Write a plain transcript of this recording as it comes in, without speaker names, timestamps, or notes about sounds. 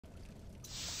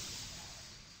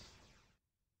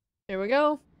Here we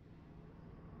go.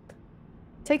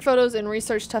 Take photos and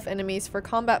research tough enemies for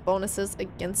combat bonuses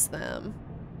against them.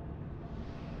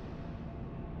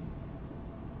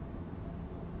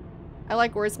 I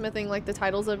like wordsmithing like the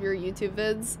titles of your YouTube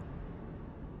vids.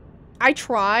 I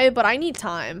try, but I need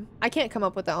time. I can't come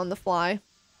up with that on the fly.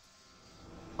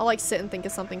 I'll like sit and think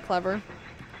of something clever.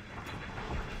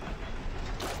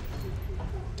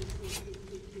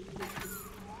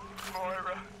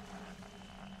 Moira.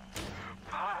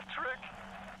 Patrick.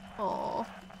 Aww.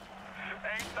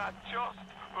 Ain't that just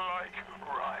like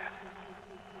Ryan?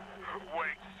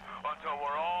 Waits until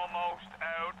we're almost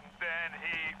out and then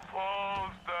he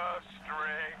pulls the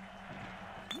string.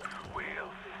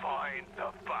 We'll find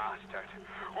the bastard.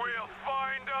 We'll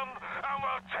find him and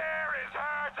we'll tear his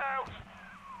heart out.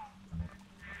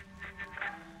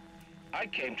 I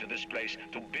came to this place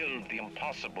to build the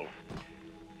impossible.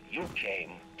 You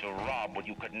came to rob what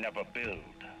you could never build.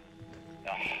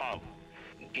 A hub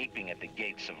gaping at the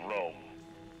gates of Rome.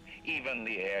 Even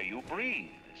the air you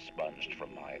breathe is sponged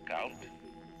from my account.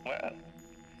 Well,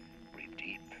 breathe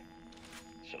deep,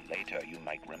 so later you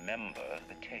might remember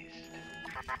the taste.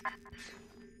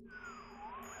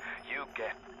 You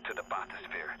get to the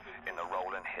bathysphere in the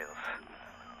rolling hills.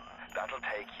 That'll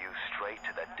take you straight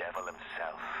to the devil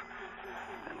himself.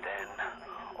 And then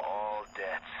all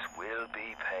debts will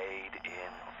be paid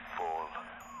in full.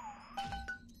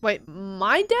 Wait,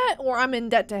 my debt or I'm in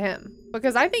debt to him?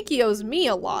 Because I think he owes me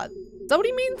a lot. Is that what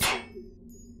he means?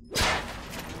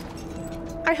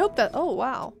 I hope that- oh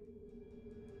wow.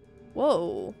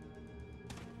 Whoa.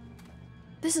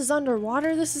 This is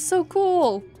underwater? This is so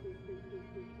cool!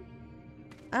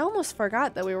 I almost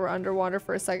forgot that we were underwater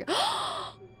for a second. No!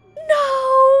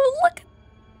 Look!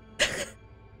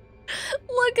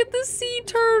 Look at the sea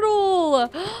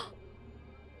turtle!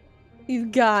 You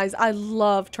guys, I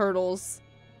love turtles.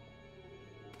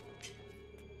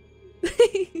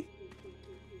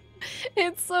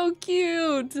 It's so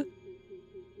cute!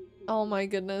 Oh my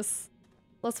goodness.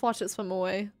 Let's watch it swim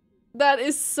away. That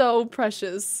is so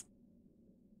precious.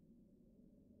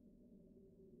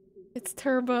 It's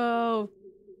Turbo.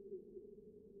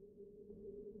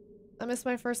 I missed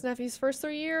my first nephew's first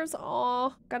 3 years.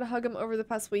 Aw, gotta hug him over the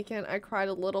past weekend. I cried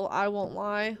a little, I won't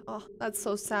lie. Oh, that's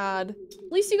so sad.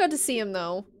 At least you got to see him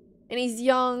though. And he's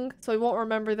young, so he won't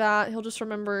remember that. He'll just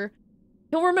remember...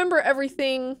 He'll remember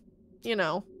everything, you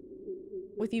know,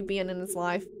 with you being in his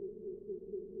life.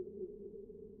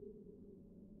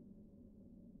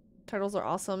 Turtles are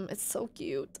awesome. It's so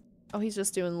cute. Oh, he's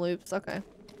just doing loops. Okay.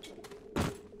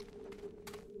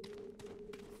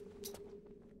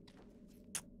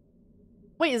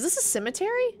 Wait, is this a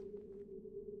cemetery?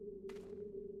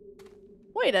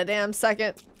 Wait a damn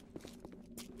second.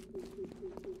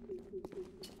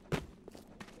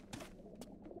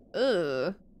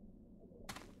 Ugh.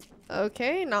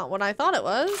 Okay, not what I thought it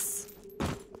was.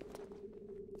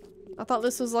 I thought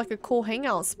this was like a cool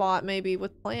hangout spot, maybe,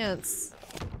 with plants.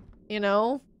 You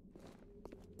know?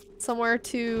 Somewhere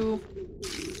to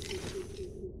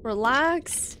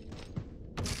relax.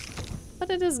 But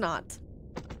it is not.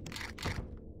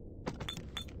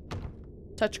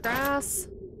 Touch grass.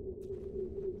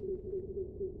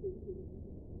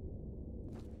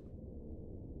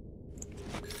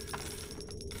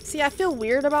 See, I feel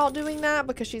weird about doing that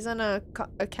because she's in a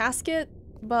casket,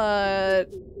 but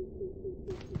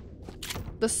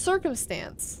the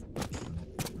circumstance.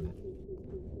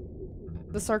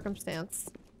 The circumstance.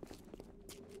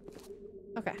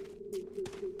 Okay.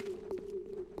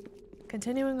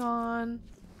 Continuing on.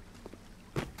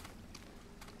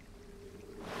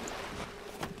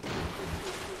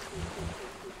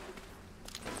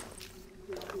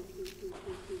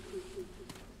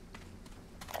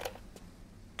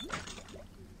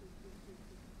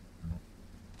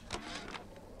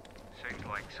 Seems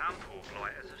like some poor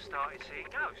blighters have started seeing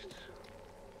ghosts.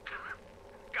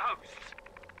 Ghosts?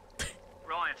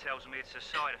 Ryan tells me it's a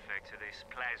side effect of this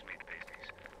plasmid business.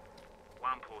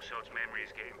 One poor sod's memory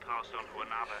is getting passed on to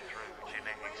another through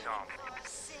genetic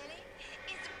samples.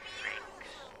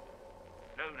 Freaks,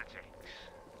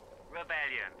 lunatics,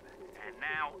 rebellion, and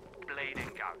now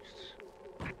bleeding ghosts.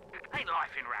 Ain't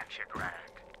life in Rapture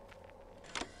grand?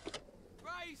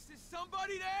 Grace, is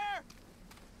somebody there?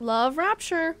 Love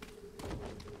Rapture.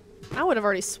 I would have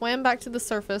already swam back to the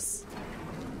surface.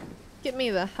 Get me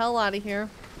the hell out of here.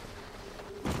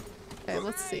 Okay,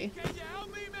 let's see. Can you help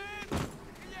me, man? Can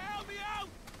you help me out?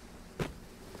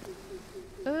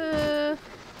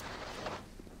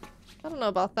 I don't know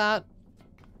about that.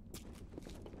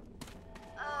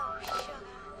 Oh, sugar,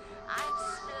 I'm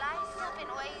spliced up in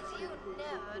ways you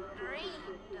never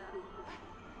dreamed of.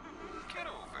 Get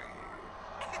over here.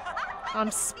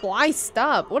 I'm spliced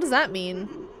up. What does that mean?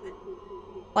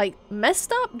 Like,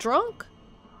 messed up? Drunk?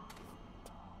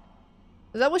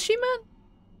 Is that what she meant?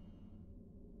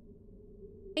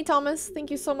 Hey, Thomas.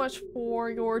 Thank you so much for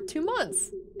your 2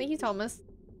 months. Thank you, Thomas.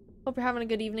 Hope you're having a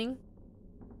good evening.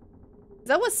 Is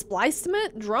that what spliced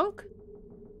meant? Drunk?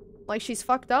 Like she's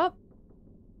fucked up?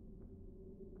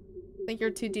 I think you're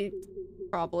too deep.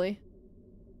 Probably.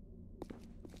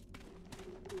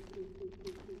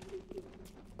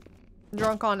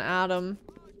 Drunk on Adam.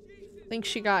 Think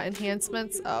she got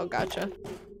enhancements? Oh, gotcha.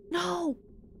 No!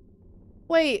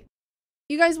 Wait.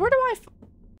 You guys, where do I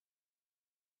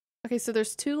okay, so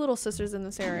there's 2 little sisters in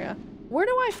this area. Where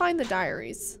do I find the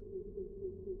diaries?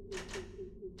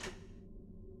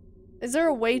 Is there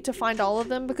a way to find all of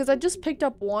them? Because I just picked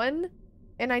up one,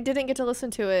 and I didn't get to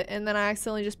listen to it, and then I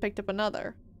accidentally just picked up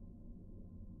another.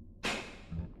 The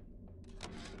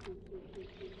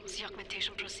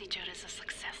augmentation procedure is a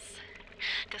success.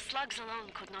 The slugs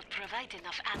alone could not provide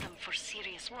enough Adam for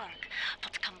serious work,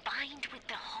 but combined with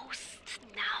the host,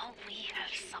 now we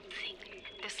have something.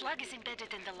 The slug is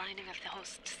embedded in the lining of the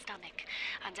host's stomach,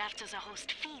 and after the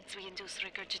host feeds, we induce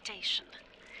regurgitation.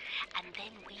 And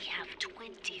then we have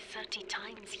 20-30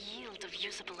 times yield of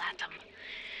usable Adam.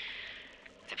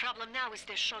 The problem now is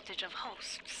the shortage of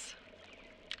hosts.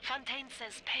 Fontaine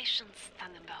says patience,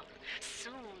 Tannenbaum.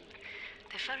 Soon,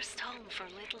 the first home for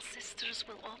little sisters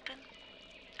will open,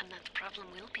 and that problem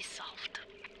will be solved.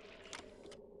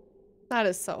 That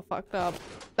is so fucked up.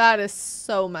 That is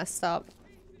so messed up.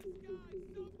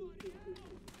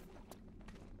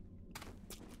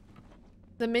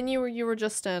 The menu you were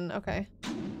just in, okay.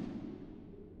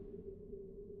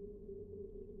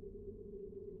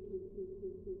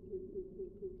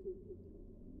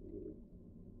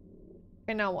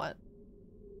 Okay, now what?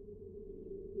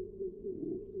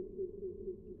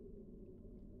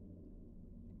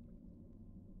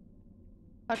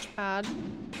 Touchpad.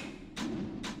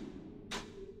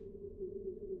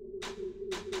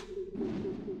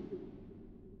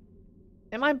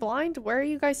 Am I blind? Where are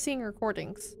you guys seeing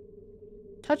recordings?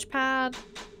 Touchpad.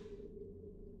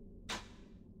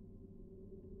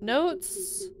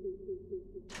 Notes.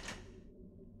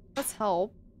 Let's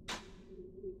help.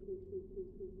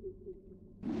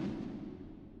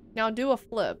 Now do a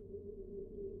flip.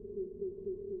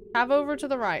 Have over to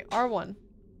the right. R1.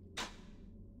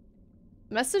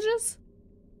 Messages?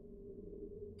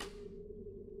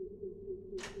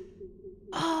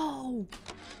 Oh!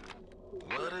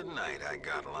 What a night I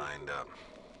got lined up.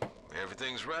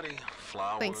 Everything's ready.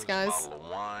 Flowers, thanks, guys. Bottle of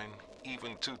wine,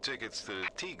 even 2 tickets to the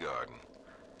tea garden.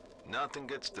 Nothing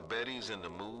gets the Bettys in the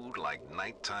mood like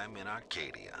nighttime in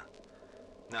Arcadia.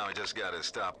 Now I just gotta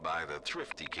stop by the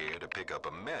Thrifty Care to pick up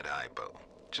a med hypo,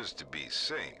 just to be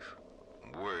safe.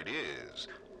 Word is,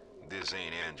 this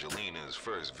ain't Angelina's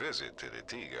first visit to the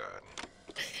tea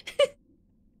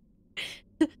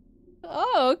garden.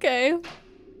 Oh, okay.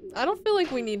 I don't feel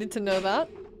like we needed to know that.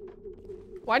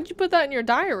 Why did you put that in your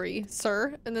diary,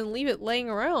 sir, and then leave it laying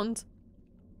around?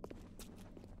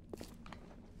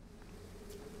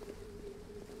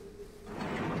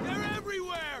 They're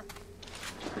everywhere!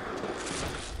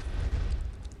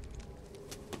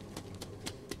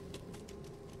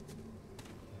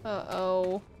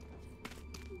 Uh-oh.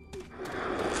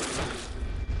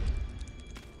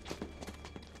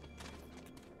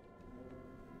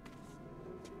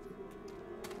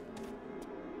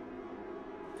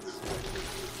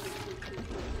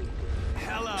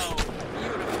 Hello!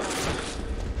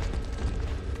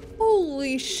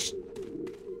 Holy sh...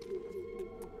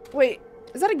 Wait,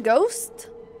 is that a ghost?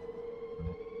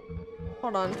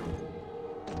 Hold on.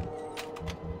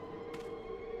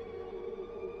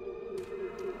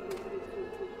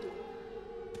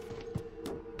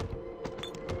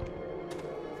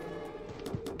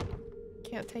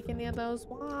 Can't take any of those.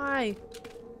 Why?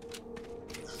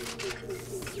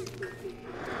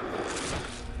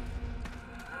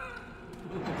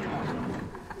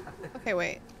 Okay,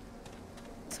 wait.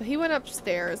 So he went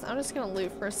upstairs. I'm just gonna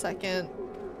loot for a second.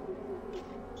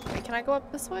 Wait, can I go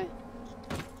up this way?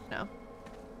 No.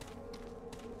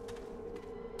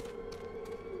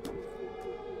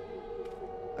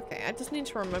 Okay, I just need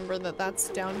to remember that that's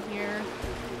down here.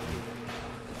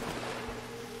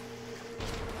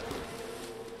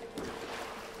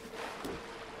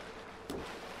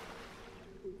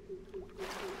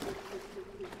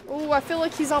 Ooh, I feel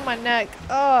like he's on my neck.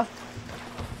 Ugh.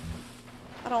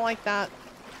 I don't like that.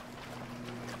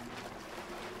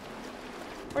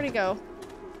 Where'd he go?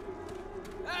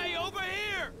 Hey, over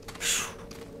here!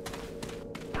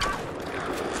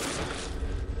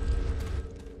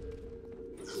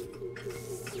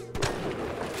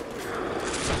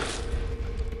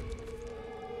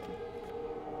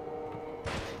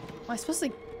 I supposed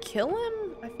to kill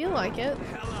him? I feel like it.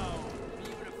 Hello,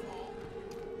 beautiful.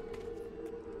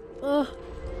 Ugh.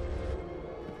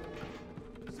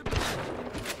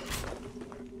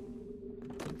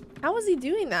 How is he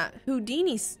doing that?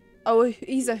 Houdini's. Oh,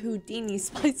 he's a Houdini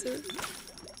splicer.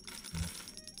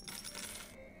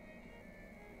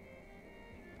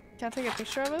 Can I take a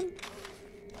picture of him?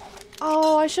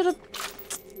 Oh, I should have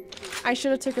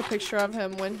took a picture of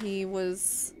him when he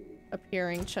was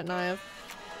appearing, shouldn't I have?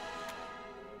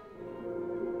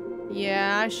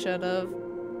 Yeah, I should have.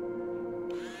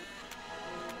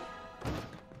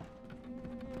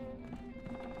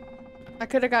 I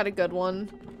could have got a good one.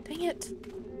 Dang it.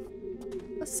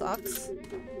 That sucks.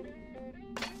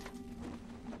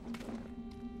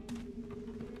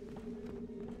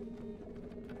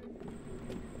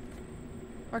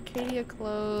 Arcadia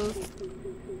closed.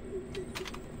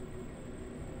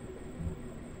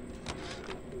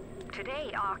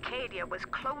 Today, Arcadia was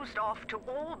closed off to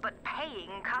all but paying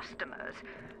customers.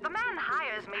 The man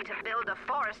hires me to build a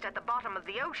forest at the bottom of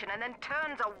the ocean and then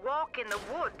turns a walk in the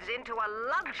woods into a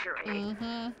luxury.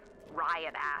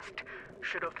 Ryan asked,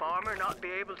 should a farmer not be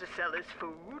able to sell his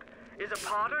food? Is a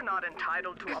potter not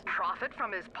entitled to a profit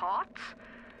from his pots?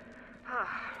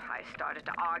 I started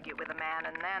to argue with the man,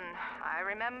 and then I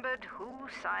remembered who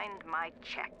signed my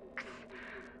checks.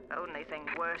 The only thing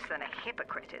worse than a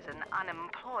hypocrite is an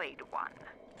unemployed one.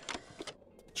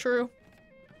 True.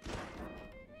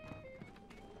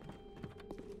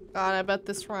 God, I bet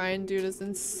this Ryan dude is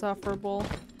insufferable.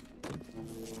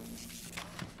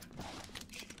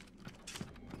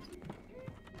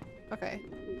 Okay.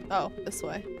 Oh, this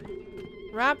way.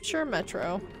 Rapture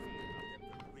Metro.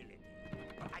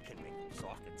 I can make them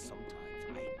sockets sometimes. I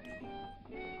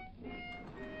do.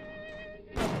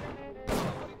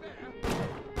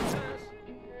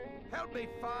 Help me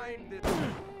find this.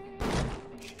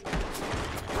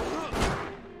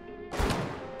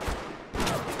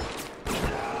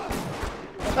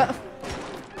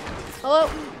 Hello?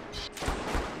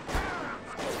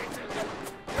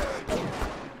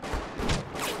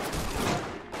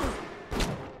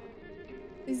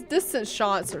 These distance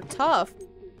shots are tough.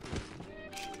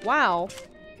 Wow.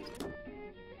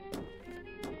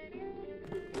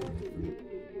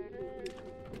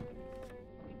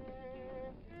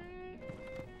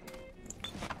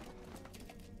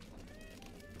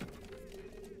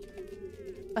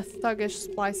 A thuggish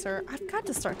splicer. I've got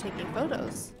to start taking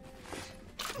photos.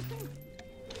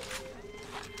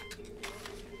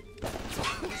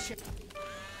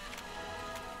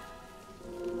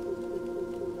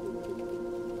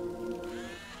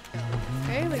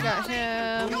 Okay, we got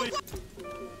him.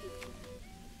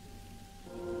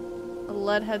 A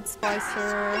leadhead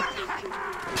splicer.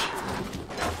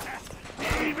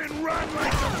 Even run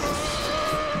like a bird!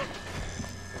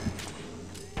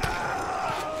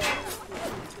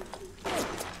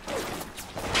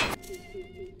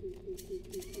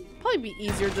 Probably be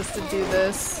easier just to do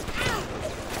this.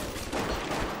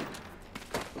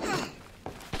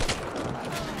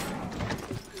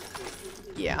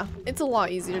 Yeah, it's a lot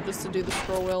easier just to do the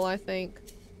scroll wheel, I think.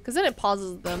 Because then it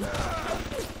pauses them.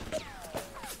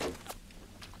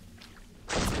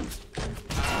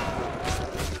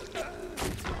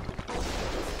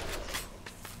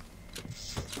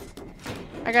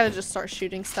 I gotta just start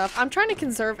shooting stuff. I'm trying to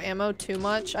conserve ammo too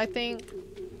much, I think.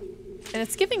 And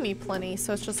it's giving me plenty,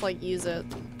 so it's just like, use it.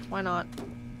 Why not?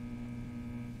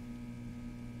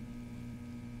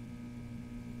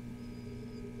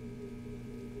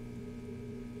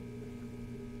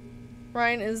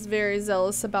 Ryan is very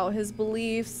zealous about his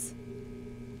beliefs.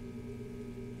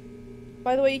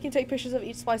 By the way, you can take pictures of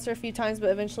each splicer a few times, but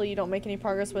eventually you don't make any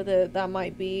progress with it. That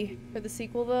might be for the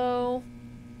sequel, though.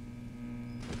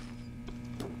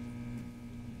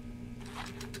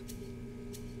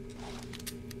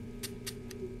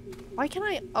 Why can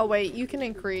I? Oh wait, you can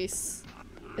increase.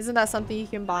 Isn't that something you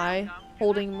can buy?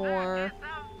 Holding more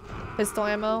pistol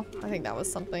ammo? I think that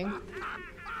was something.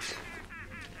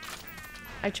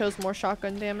 I chose more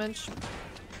shotgun damage.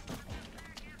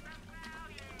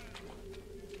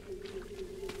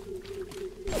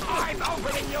 I'm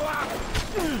opening you up!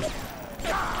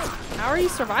 How are you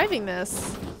surviving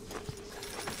this?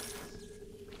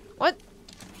 What?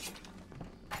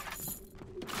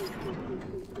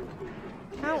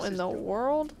 How in the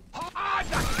world?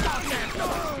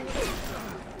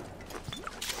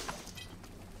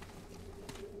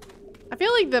 I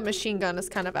feel like the machine gun is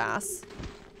kind of ass.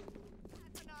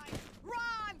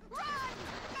 Run! Run!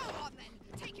 Go on then.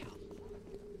 Take it off.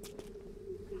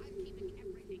 I'm keeping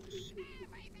everything there,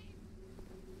 baby.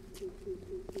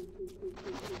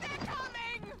 They're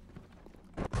coming!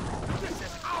 This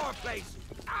is our place!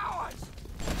 Ours!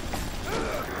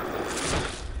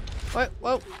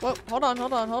 whoa, whoa. Hold on,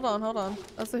 hold on, hold on, hold on.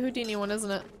 That's the Houdini one,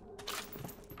 isn't it?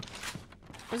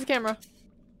 Where's the camera?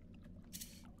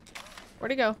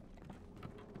 Where'd he go?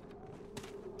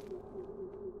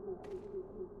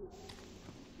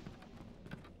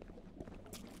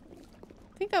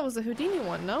 I think that was the Houdini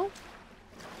one, no?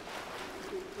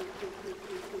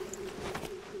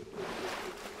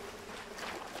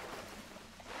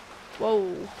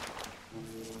 Whoa.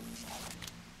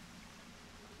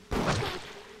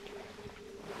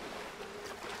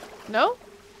 No?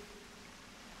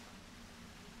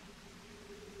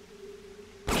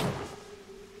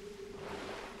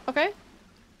 Okay.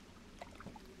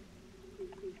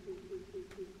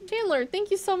 Chandler,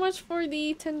 thank you so much for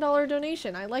the $10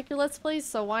 donation. I like your Let's Plays,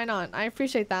 so why not? I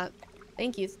appreciate that.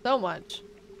 Thank you so much.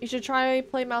 You should try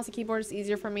play mouse and keyboard. It's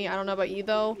easier for me. I don't know about you,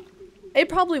 though. It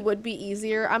probably would be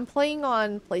easier. I'm playing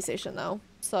on PlayStation, though,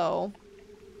 so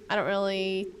I don't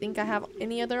really think I have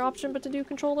any other option but to do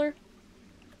controller.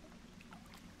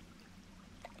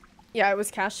 Yeah, it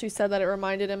was Cash who said that it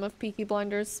reminded him of Peaky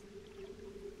Blinders.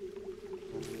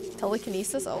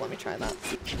 Telekinesis? Oh, let me try that.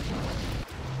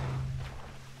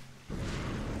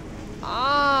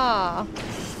 Ah!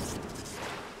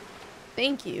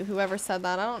 Thank you, whoever said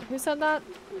that. Who said that?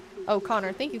 Oh,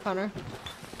 Connor. Thank you, Connor.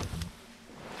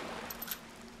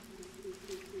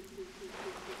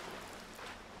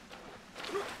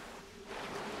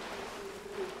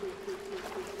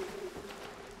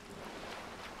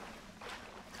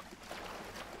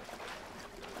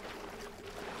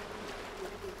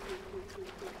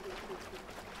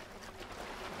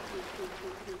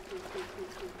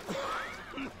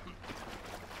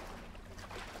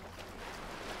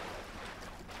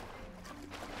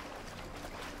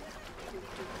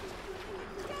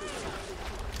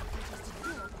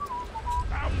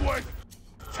 I'm worth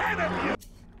 10 of you.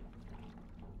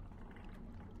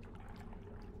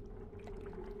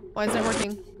 Why isn't it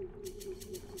working?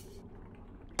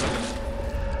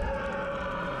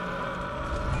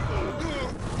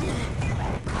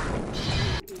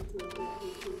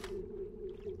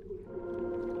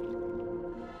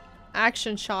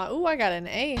 Action shot. Ooh, I got an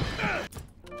A.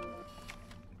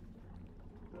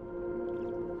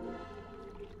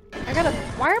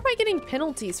 Why am I getting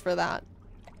penalties for that?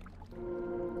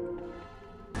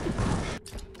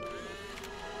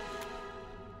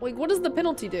 Like, what does the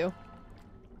penalty do?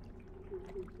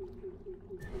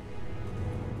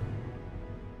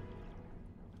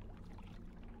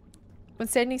 When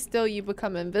standing still, you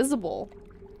become invisible.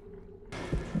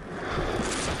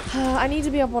 I need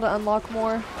to be able to unlock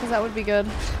more, because that would be good.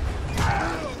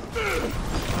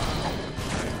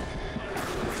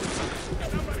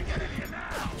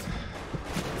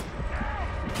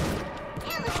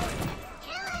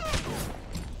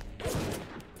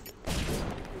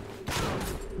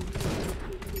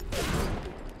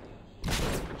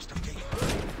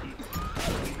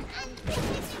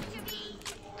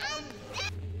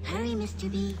 Hurry, Mr.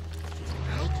 B.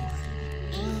 I can see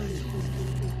aliens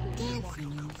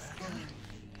dancing in the sky.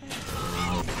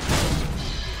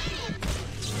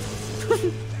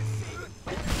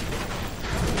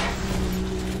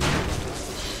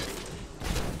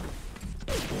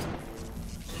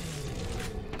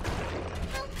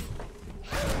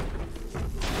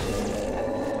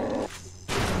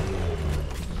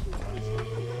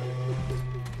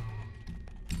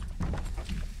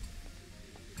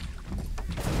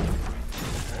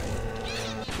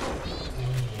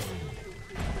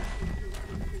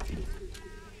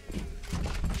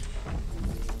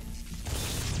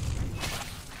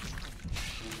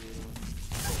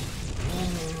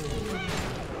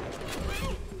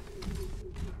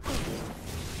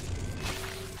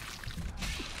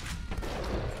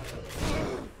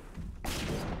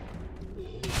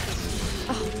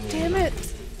 Damn it!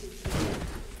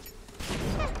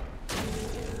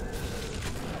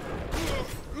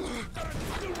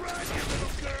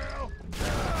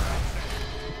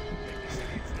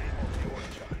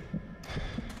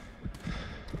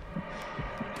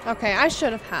 Okay, I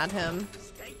should have had him.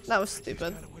 That was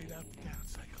stupid.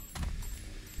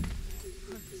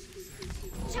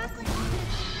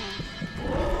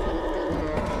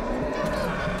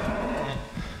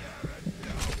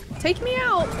 Take me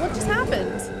out! What just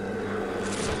happened?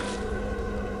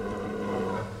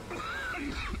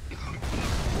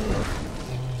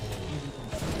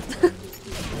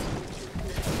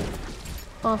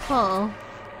 Uh-huh.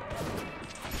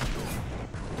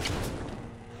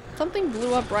 Something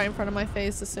blew up right in front of my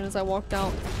face as soon as I walked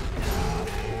out.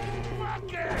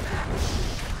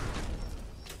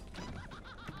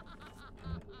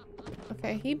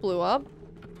 Okay, he blew up.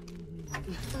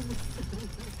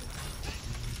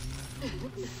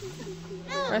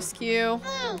 Rescue.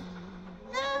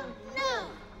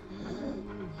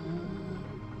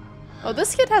 Oh,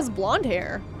 this kid has blonde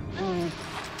hair.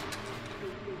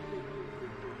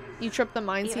 You tripped the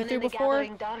mine see-through before?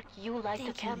 Dark, you light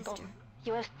a candle.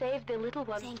 You have saved the little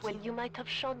ones when you might have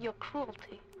shown your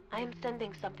cruelty. I am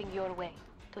sending something your way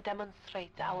to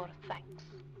demonstrate our thanks.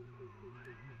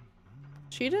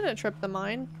 She didn't trip the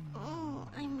mine. Oh,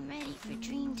 I'm ready for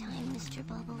dream time, Mr.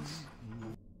 Bubbles.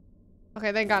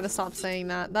 Okay, they gotta stop saying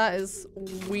that. That is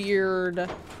weird. I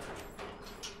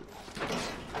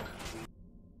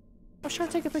was trying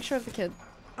to take a picture of the kid.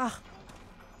 Ah.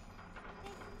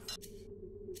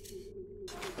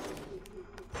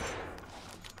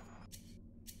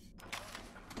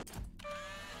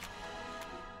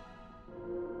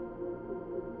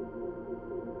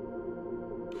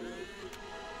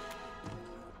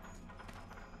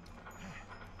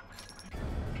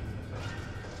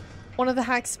 One of the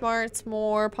Hack Smart's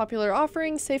more popular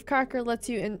offerings, Safecracker lets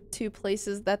you into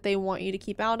places that they want you to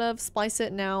keep out of. Splice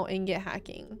it now and get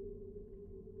hacking.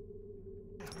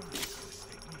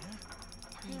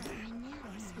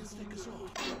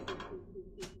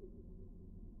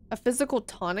 A physical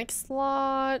tonic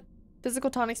slot.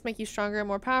 Physical tonics make you stronger and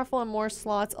more powerful, and more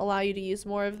slots allow you to use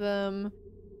more of them.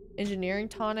 Engineering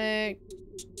tonic.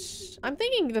 I'm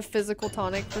thinking the physical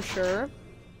tonic for sure.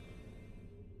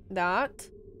 That.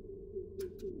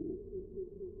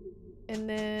 And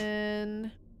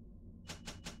then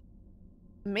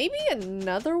maybe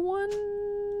another one?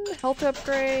 Health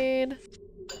upgrade.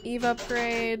 Eve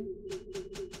upgrade.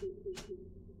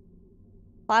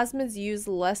 Plasmids use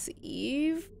less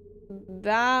Eve.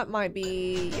 That might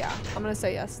be, yeah, I'm gonna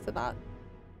say yes to that.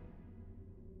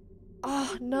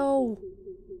 Oh, no.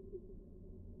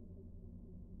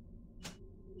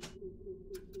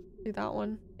 Do that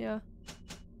one, yeah.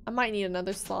 I might need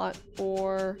another slot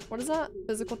for, what is that?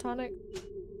 Physical tonic?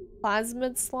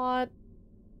 Plasmid slot?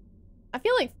 I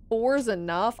feel like 4 is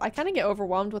enough. I kind of get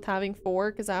overwhelmed with having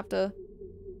 4 because I have to,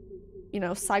 you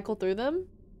know, cycle through them.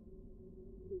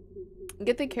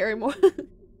 Get the carry more.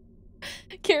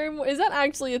 Carry more. Is that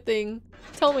actually a thing?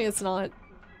 Tell me it's not.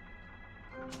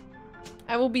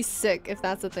 I will be sick if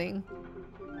that's a thing.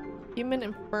 Human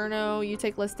Inferno. You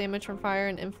take less damage from fire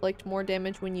and inflict more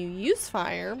damage when you use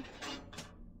fire.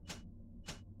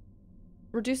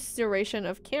 Reduces duration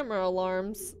of camera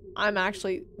alarms. I'm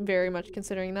actually very much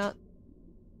considering that.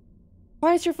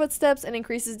 Quiets your footsteps and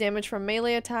increases damage from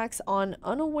melee attacks on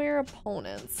unaware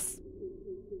opponents.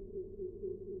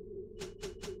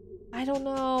 I don't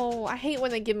know. I hate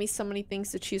when they give me so many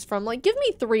things to choose from. Like, give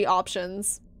me 3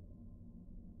 options.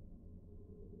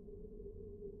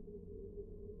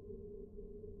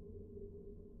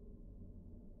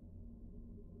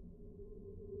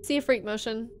 See you, Freak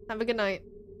Motion. Have a good night.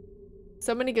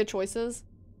 So many good choices.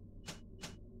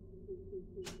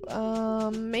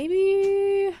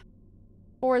 Maybe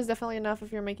 4 is definitely enough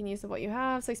if you're making use of what you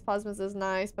have. 6 plasmas is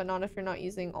nice, but not if you're not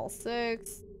using all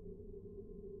 6.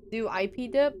 Do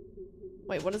IP dip.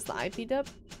 Wait, what is the IP dip?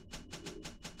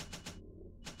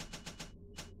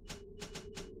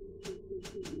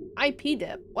 IP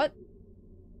dip. What?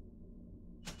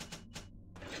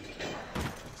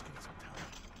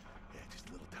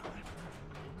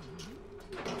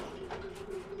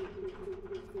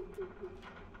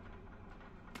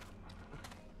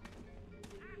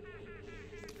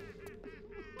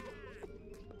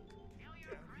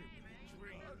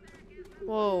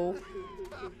 Whoa.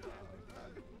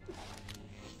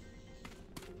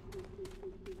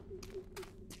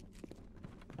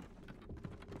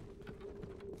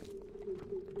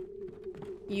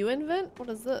 You invent? What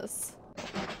is this?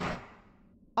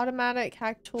 Automatic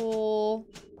hack tool.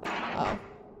 Oh.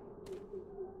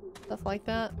 Stuff like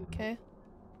that. Okay.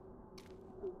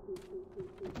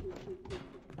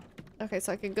 Okay,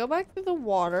 so I can go back through the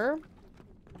water.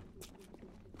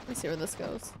 Let me see where this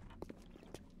goes.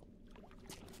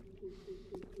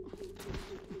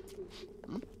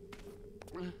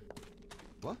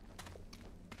 What?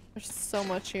 There's so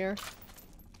much here.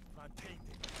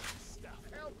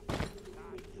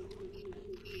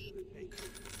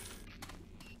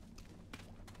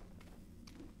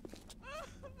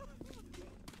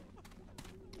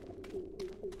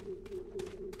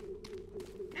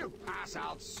 You pass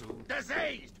out soon.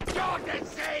 Diseased! You're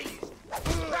diseased!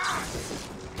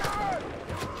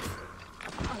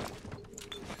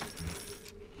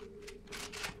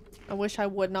 I wish I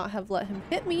would not have let him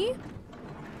hit me.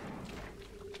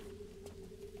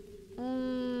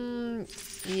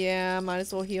 Yeah, might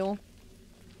as well heal.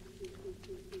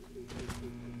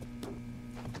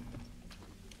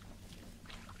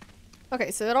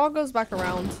 Okay, so it all goes back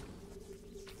around.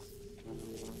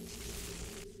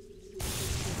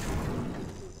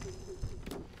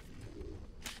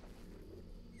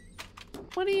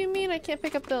 What do you mean I can't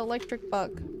pick up the electric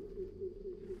buck?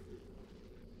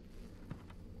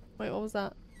 Wait, what was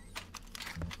that?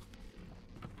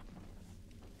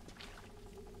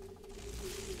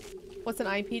 What's an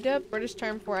IP dip? British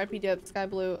term for IP dip, sky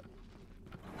blue.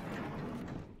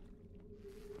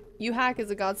 You hack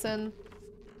is a godsend.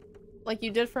 Like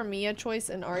you did for Mia choice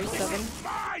in RE7.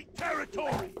 My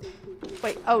territory.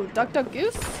 Wait, oh, Duck Duck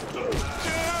Goose?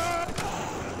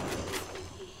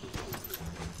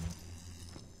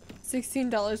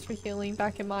 $16 for healing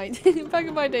back in my back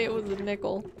in my day it was a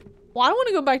nickel. Well, I don't want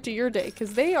to go back to your day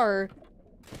because they are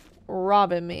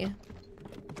robbing me.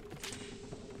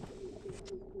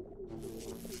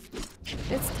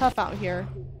 It's tough out here.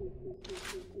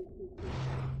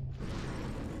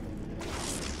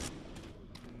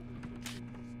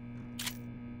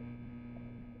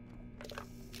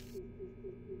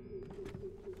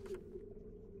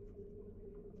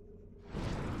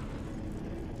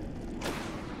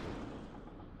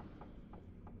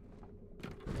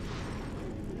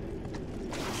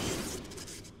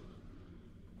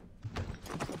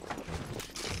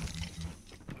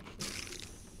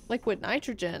 Liquid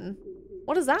nitrogen.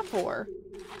 What is that for?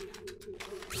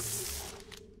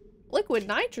 Liquid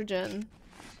nitrogen.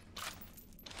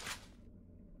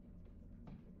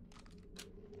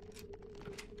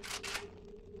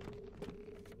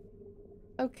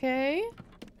 Okay.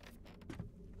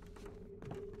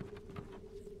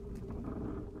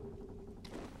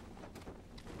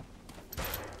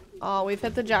 Oh, we've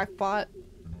hit the jackpot.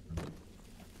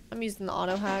 I'm using the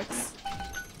auto hacks.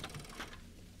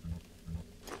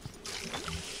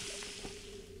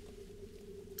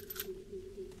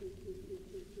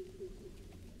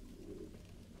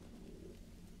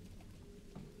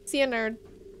 See ya, nerd.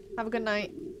 Have a good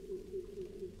night.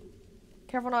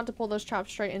 Careful not to pull those traps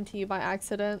straight into you by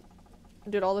accident. I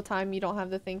do it all the time. You don't have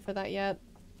the thing for that yet.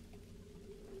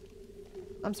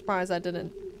 I'm surprised I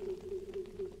didn't.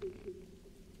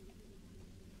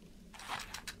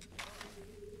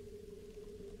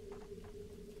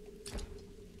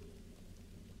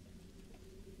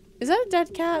 Is that a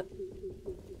dead cat?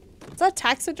 Is that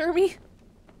taxidermy?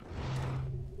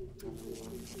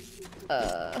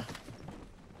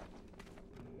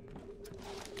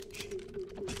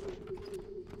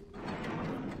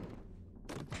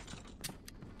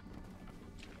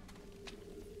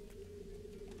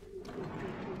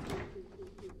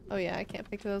 Oh yeah, I can't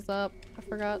pick those up. I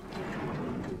forgot.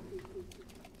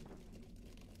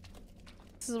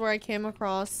 This is where I came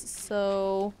across,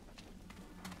 so...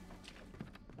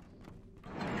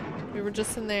 we were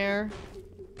just in there.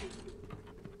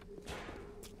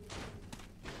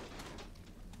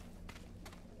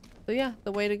 So yeah,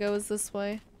 the way to go is this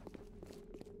way.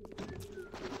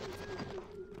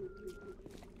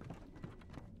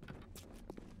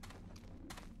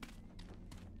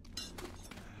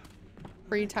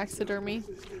 Free taxidermy.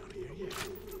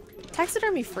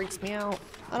 Taxidermy freaks me out.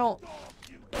 I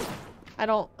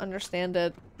don't understand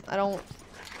it.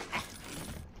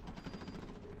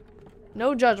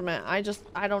 No judgment. I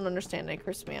don't understand it. It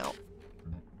creeps me out.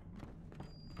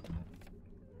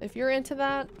 If you're into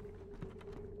that,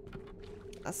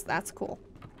 that's cool.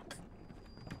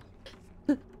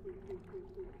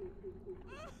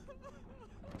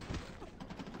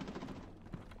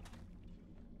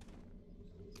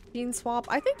 Gene swap.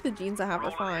 I think the genes I have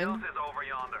are fine. Rolling Hills is over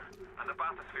yonder, and the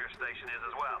bathysphere station is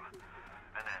as well.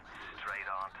 And then straight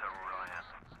on to Ryan.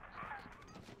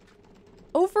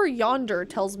 Over yonder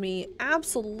tells me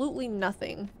absolutely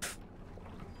nothing.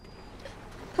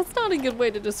 That's not a good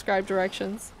way to describe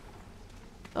directions.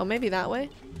 Oh, maybe that way?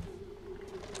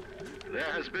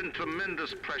 There has been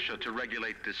tremendous pressure to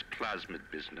regulate this plasmid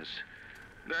business.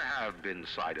 There have been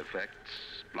side effects,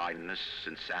 blindness,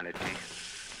 insanity,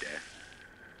 death.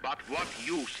 But what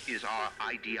use is our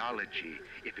ideology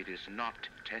if it is not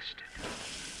tested?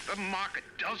 The market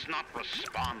does not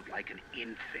respond like an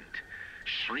infant,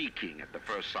 shrieking at the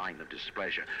first sign of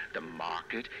displeasure. The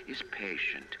market is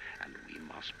patient, and we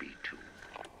must be too.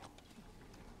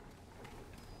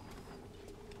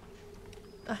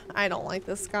 I don't like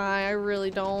this guy. I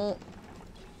really don't.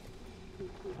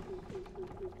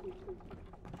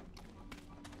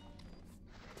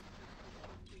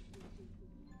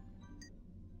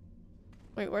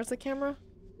 Wait, where's the camera?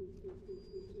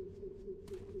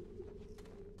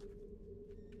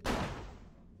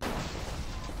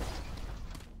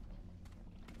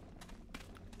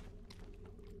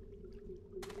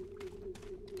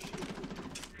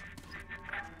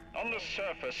 On the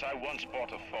surface, I once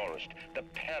bought a forest. The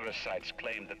parasites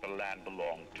claimed that the land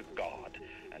belonged to God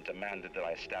and demanded that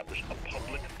I establish a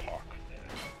public park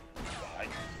there. Why?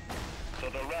 So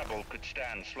the rebel could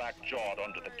stand slack-jawed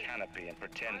under the canopy and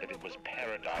pretend that it was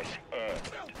paradise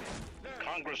earth.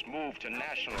 Congress moved to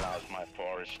nationalize my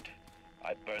forest.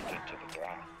 I burnt it to the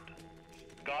ground.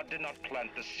 God did not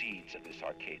plant the seeds of this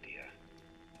Arcadia.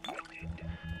 I did.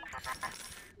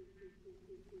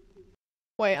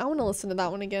 Wait, I want to listen to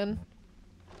that one again.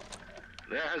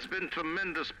 There has been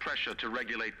tremendous pressure to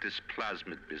regulate this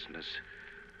plasmid business.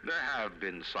 There have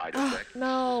been side effects.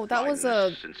 No, that was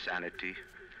a... insanity.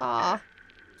 Ah.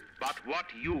 But what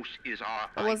use is our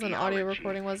That wasn't an audio ideology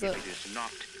recording, was if it? it is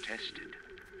not tested?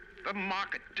 The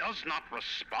market does not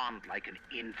respond like an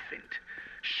infant,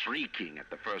 shrieking at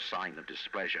the first sign of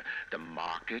displeasure. The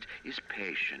market is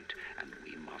patient, and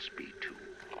we must be too.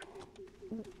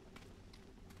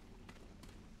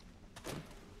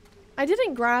 I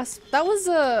didn't grasp. That was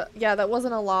a... Yeah, that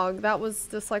wasn't a log. That was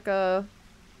just like a...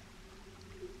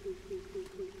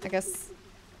 I guess...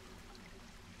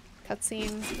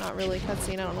 cutscene. Not really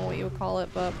cutscene. I don't know what you would call it,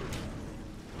 but...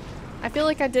 I feel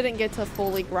like I didn't get to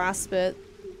fully grasp it.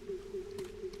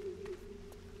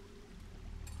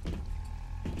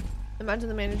 Imagine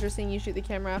the manager seeing you shoot the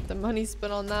camera after the money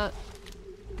spent on that.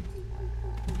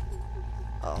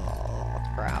 Oh,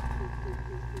 crap.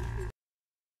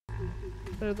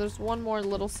 There's one more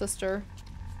little sister.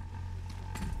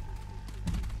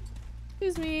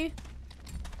 Excuse me.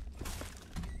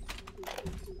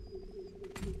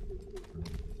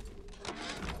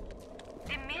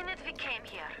 The minute we came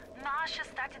here, Masha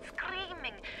started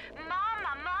screaming,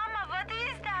 "Mama, Mama, what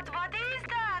is that? What is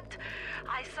that?"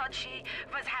 I thought she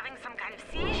was having some kind of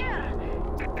seizure.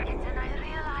 And then I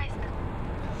realized,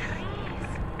 trees.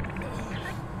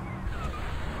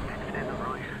 It's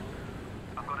right.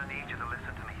 I'm gonna need you to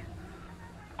listen to me.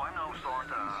 I'm no sort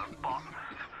of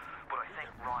botanist, but I think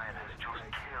Ryan has just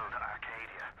killed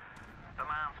Arcadia. The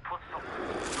man's put something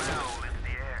foul into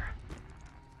the air.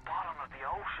 Bottom of the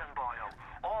ocean, Bio.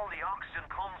 All the oxygen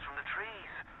comes from the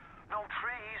trees. No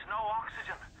trees, no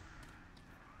oxygen.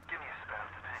 Give me a spell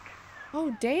to think. Oh,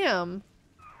 damn.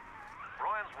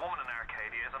 Ryan's woman in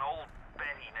Arcadia is an old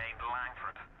Betty named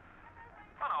Langford.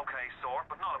 An okay sort,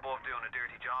 but not above doing a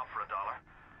dirty job for $1.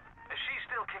 If she's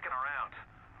still kicking around,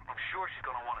 I'm sure she's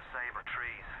gonna want to save her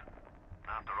trees.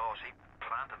 After all, she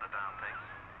planted the damn things.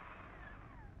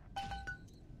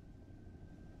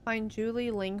 Find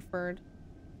Julie Langford.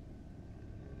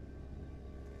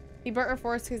 He burnt her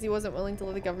forest because he wasn't willing to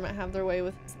let the government have their way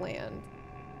with his land.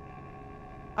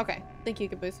 Okay, thank you,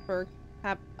 Caboose, for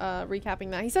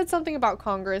recapping that. He said something about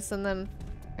Congress, and then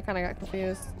I kind of got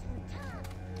confused.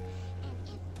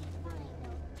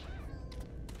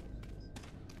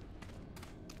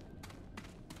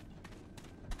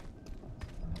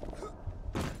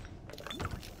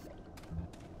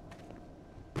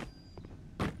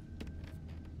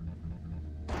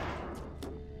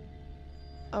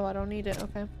 Oh, I don't need it.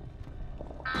 Okay.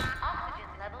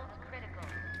 Oxygen levels critical.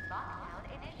 Lockdown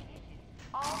initiated.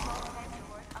 All overhead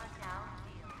doors are now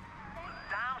sealed.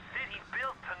 Damn city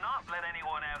built to not let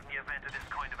anyone out in the event of this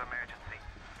kind of emergency.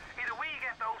 Either we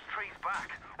get those trees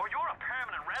back, or you're a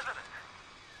permanent resident.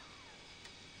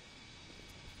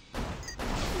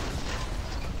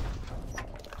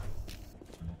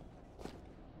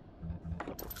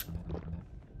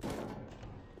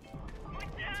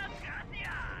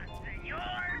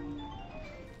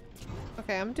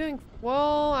 Okay, I'm doing...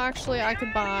 Well, actually, I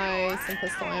could buy some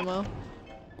pistol ammo.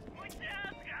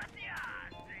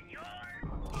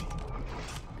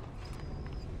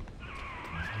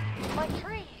 My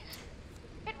trees!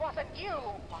 It wasn't you,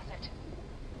 was it?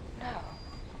 No.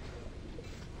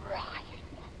 Ryan.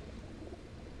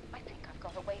 I think I've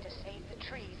got a way to save the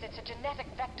trees. It's a genetic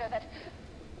vector that...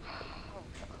 Oh,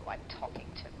 look who I'm talking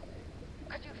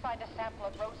to. Could you find a sample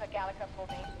of Rosa Gallica for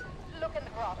me? Look in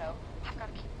the grotto. I've got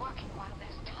to keep working while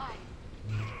there's time.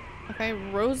 Okay,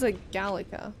 Rosa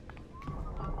Gallica.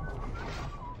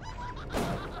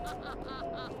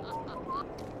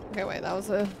 Okay, wait, that was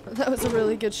a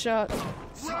really good shot.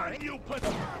 Run, you put.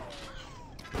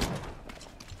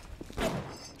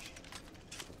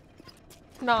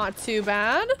 Not too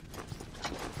bad.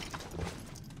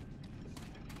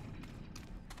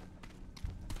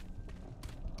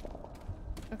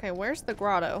 Okay, where's the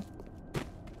grotto?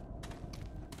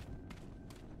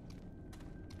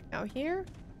 Out here?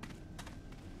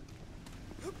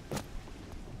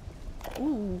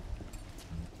 Ooh.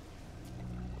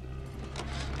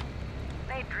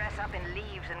 They dress up in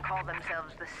leaves and call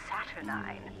themselves the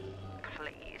Saturnine.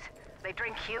 Please. They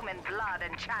drink human blood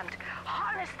and chant,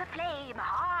 "Harness the flame,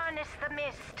 harness the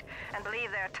mist," and believe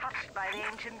they're touched by the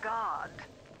ancient gods.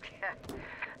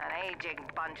 An aging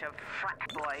bunch of frat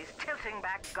boys tilting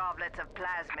back goblets of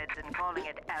plasmids and calling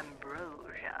it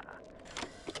ambrosia.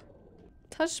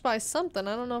 Touched by something.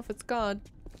 I don't know if it's God.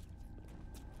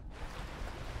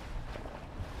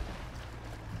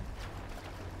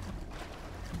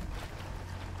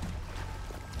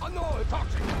 Unknown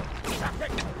toxic!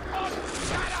 Septic!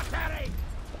 Unsanitary!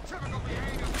 Typical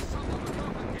behavior for someone with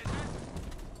broken business.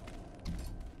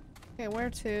 Okay, where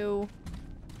to?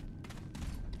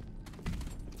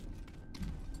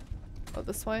 Oh,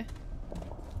 this way?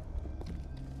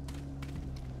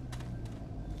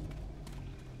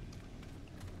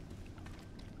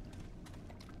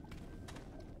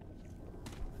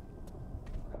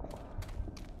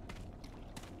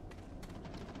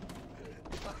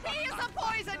 He is a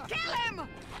poison! Kill him!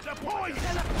 The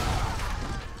poison!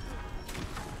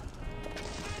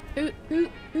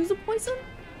 Who's a poison?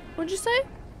 What'd you say?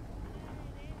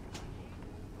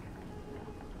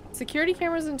 Security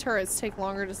cameras and turrets take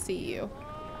longer to see you.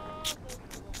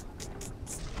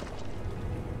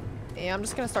 Yeah, I'm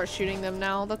just gonna start shooting them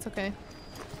now. That's okay.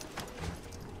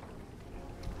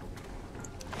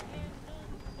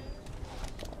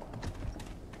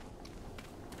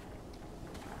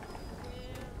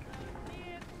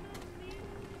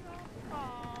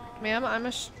 Ma'am, I'm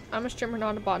a streamer,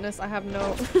 not a botanist. I have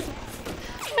no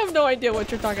I have no idea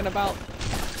what you're talking about.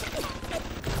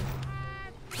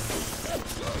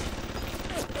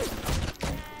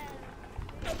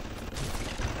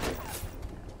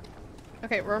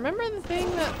 Okay, remember the thing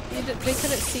that they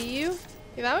couldn't see you?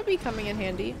 Yeah, that would be coming in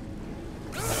handy.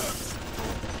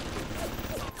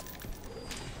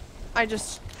 I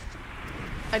just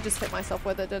hit myself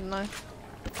with it, didn't I?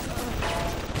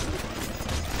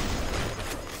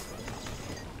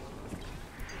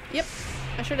 Yep,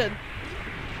 I sure did.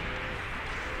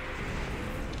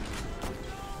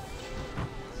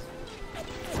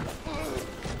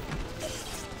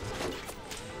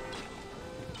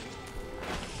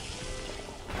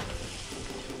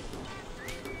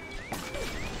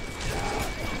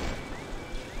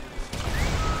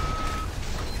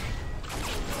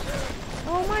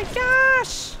 Oh my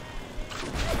gosh!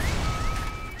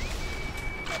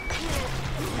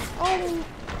 Oh.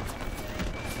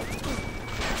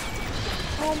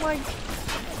 Oh my.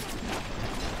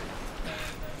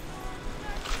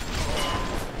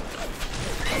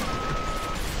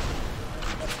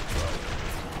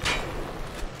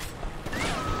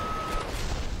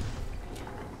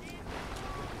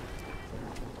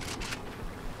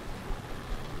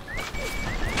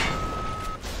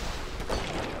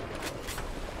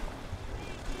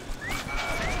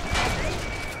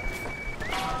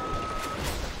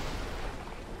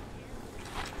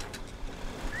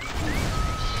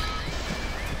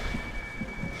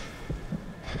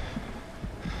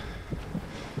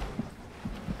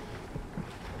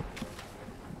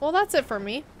 Well, that's it for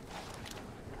me.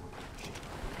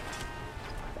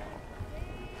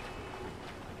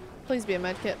 Please be a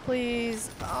medkit, please.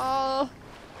 Oh,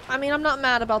 I mean, I'm not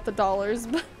mad about the dollars,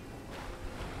 but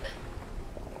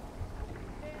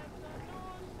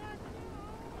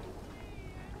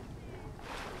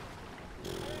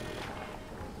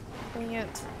dang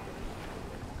it.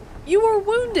 You are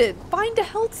wounded. Find a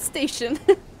health station.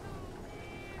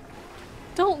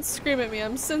 Don't scream at me.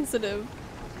 I'm sensitive.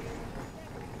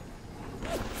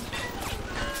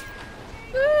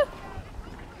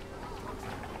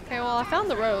 Okay, well, I found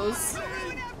the rose.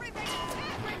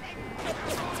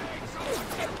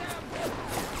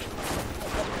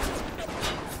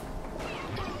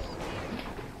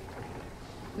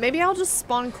 Maybe I'll just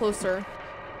spawn closer.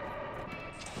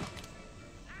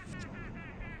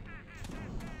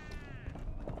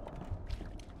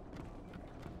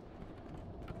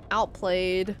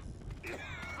 Outplayed.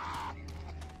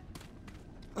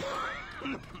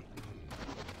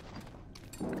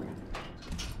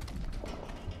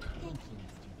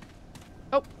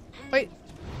 Oh, wait.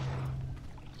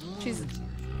 She's...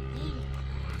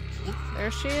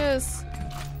 There she is.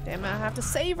 Damn it, I have to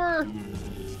save her.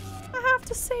 I have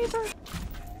to save her.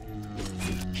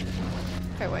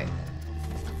 Okay, wait.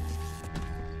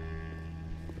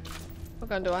 What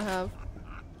gun do I have?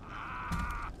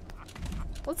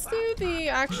 Let's do the,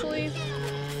 actually...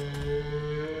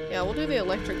 Yeah, we'll do the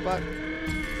electric buck.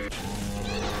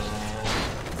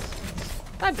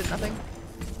 That did nothing.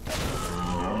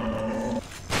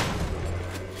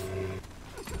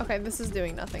 Okay, this is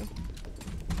doing nothing.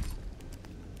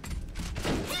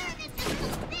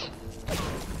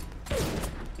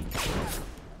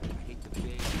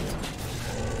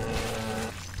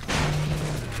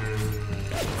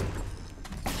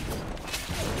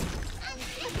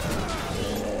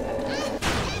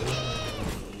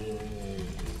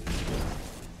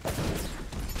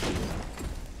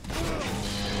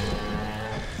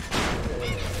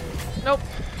 Nope.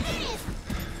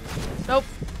 Nope.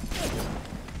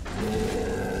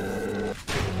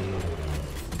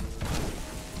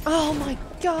 Oh my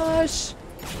gosh.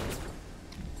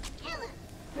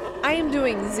 I am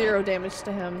doing 0 damage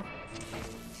to him.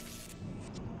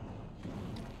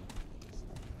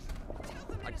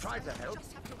 I tried to help.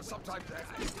 Sometimes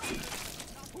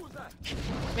who's that?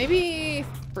 Maybe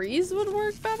freeze would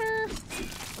work better?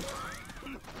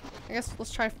 I guess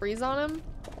let's try freeze on him.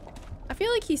 I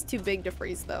feel like he's too big to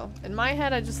freeze though. In my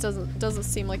head, it just doesn't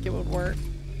seem like it would work.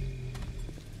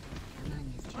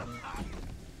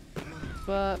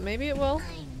 But maybe it will.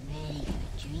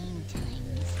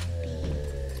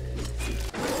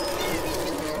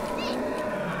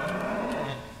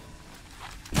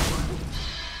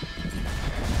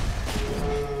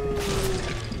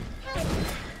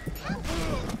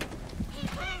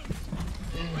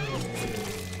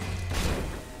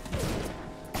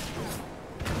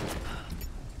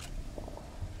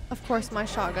 Of course, my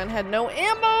shotgun had no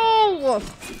ammo!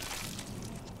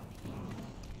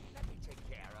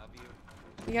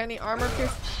 You got any armor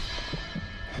pierce?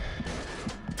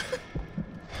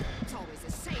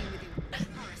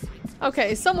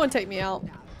 Okay, someone take me out.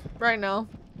 Right now.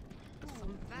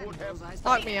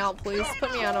 Knock me out, please.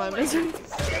 Put me out of my misery.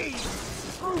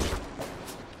 Yes.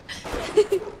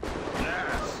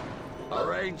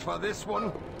 Arrange for this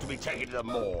one to be taken to the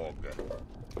morgue.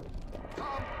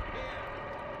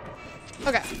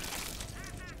 Okay.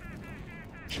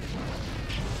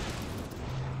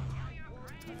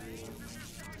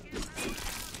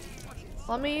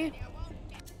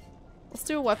 Let's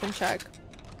do a weapon check.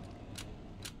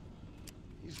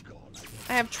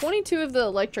 I have 22 of the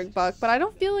electric buck, but I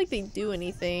don't feel like they do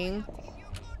anything.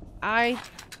 I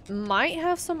might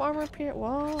have some armor pierce.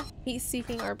 Well,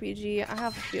 heat-seeking RPG. I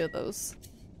have a few of those.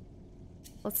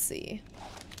 Let's see.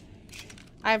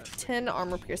 I have 10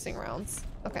 armor piercing rounds.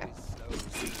 Okay.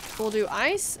 We'll do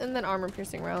ice and then armor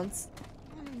piercing rounds.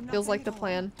 Feels like the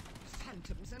plan.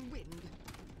 Phantoms and wind.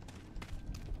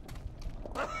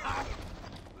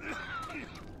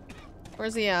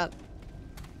 Where's he at?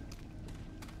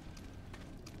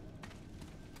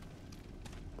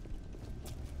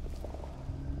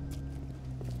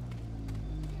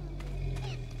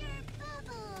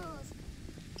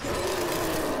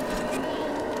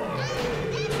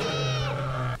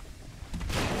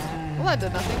 Well, that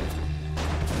did nothing.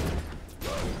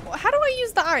 How do I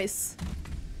use the ice?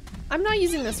 I'm not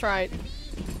using this right.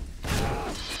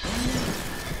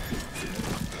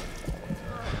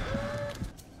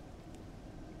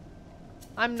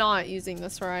 I'm not using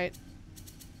this right.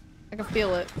 I can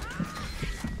feel it.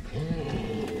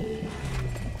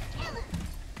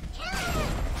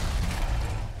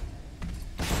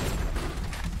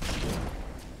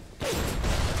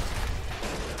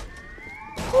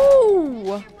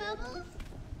 Ooh!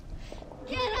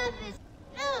 Get off his...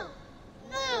 No!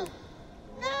 No!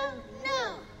 No!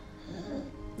 No!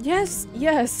 Yes,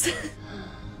 yes.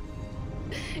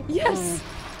 Yes.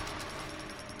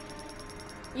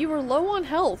 You were low on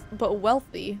health, but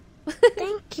wealthy.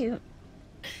 Thank you.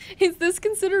 Is this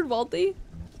considered wealthy?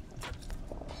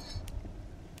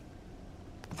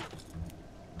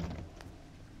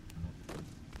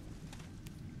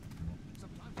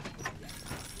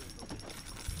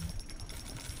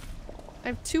 I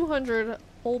have 200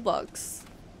 whole bucks.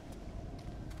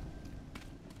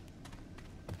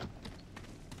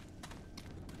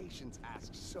 Patients ask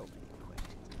so many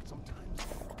questions. Sometimes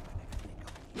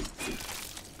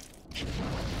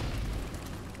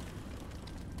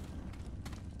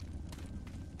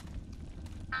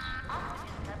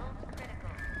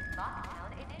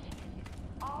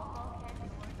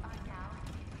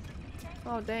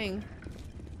Oh, dang.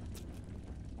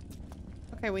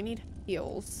 Okay, we need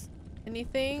heals.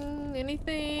 Anything?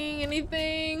 Anything?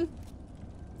 Anything?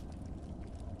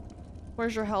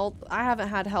 Where's your health? I haven't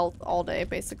had health all day,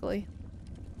 basically.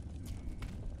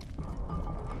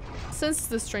 Since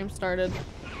the stream started.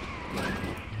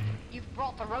 You've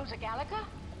brought the Rosa Gallica?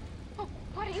 Oh,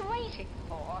 what are you waiting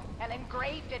for? An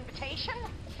engraved invitation?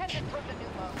 Send it from the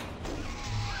pneumo.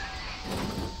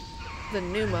 The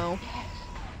pneumo. Yes,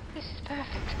 this is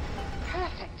perfect.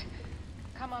 Perfect.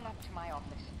 Come on up to my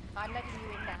office. I'm letting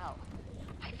you in now.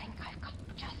 I think I've got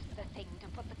just the thing to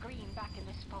put the green back in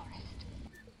this forest.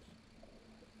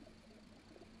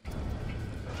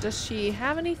 Does she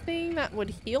have anything that would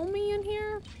heal me in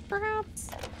here, perhaps?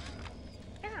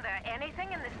 Isn't there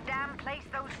anything in this damn place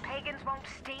those pagans won't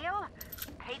steal?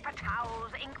 Paper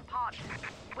towels, ink pots,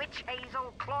 witch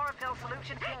hazel, chlorophyll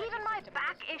solution, even my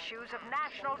back issues of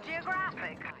National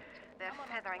Geographic. They're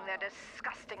feathering their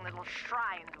disgusting little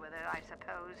shrines with it, I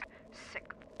suppose.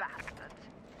 Sick bastards.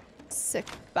 Sick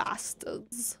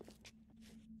bastards.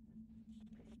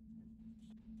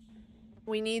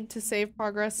 We need to save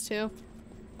progress too.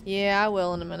 Yeah, I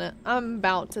will in a minute. I'm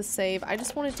about to save. I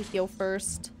just wanted to heal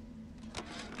first.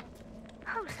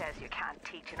 Who says you can't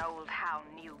teach an old hound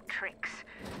new tricks?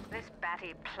 This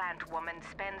batty plant woman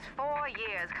spends 4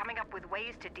 years coming up with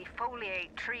ways to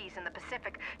defoliate trees in the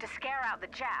Pacific to scare out the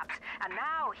Japs, and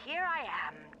now here I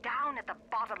am, down at the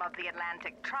bottom of the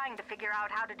Atlantic, trying to figure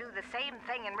out how to do the same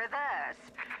thing in reverse.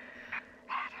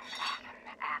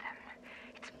 Adam.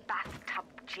 It's bathtub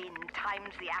gin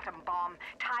times the atom bomb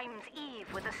times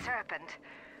Eve with a serpent.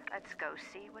 Let's go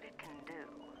see what it can do.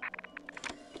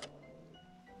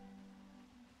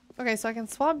 Okay, so I can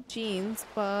swap jeans,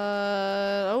 but...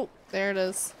 Oh, there it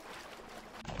is.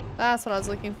 That's what I was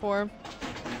looking for.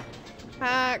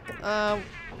 Hack. I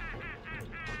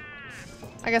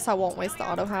guess I won't waste the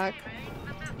auto hack.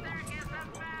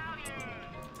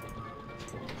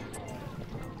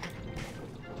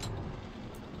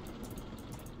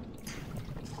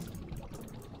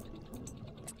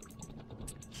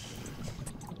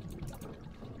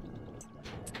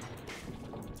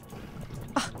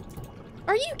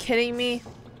 Are you kidding me?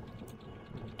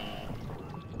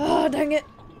 Oh, dang it.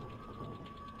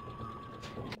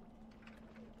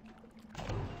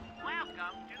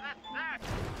 Welcome to the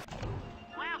circus.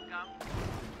 Welcome.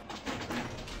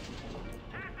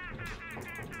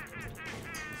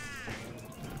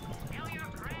 Feel your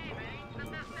cravings in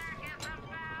the circus of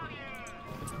value.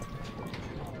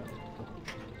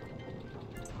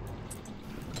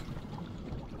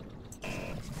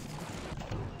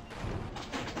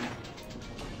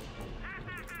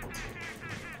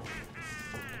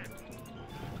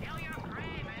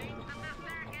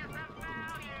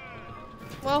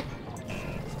 Well.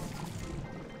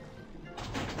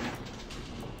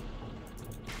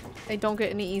 They don't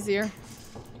get any easier.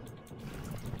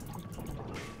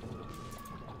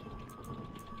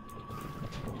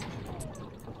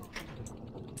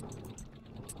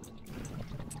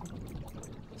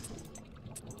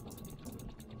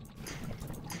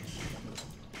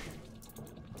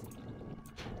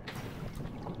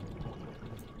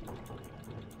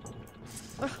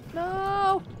 Ugh,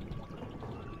 no!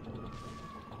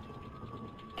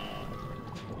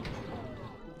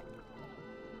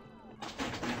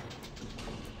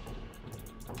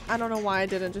 I don't know why I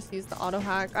didn't just use the auto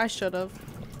hack. I should have.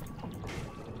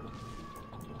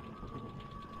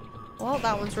 Well,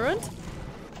 that one's ruined.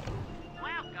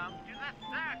 Welcome to the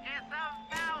circus of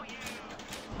value.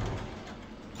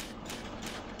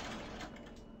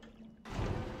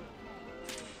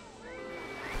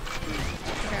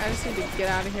 Okay, I just need to get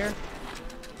out of here.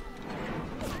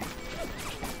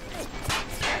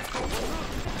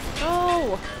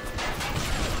 No!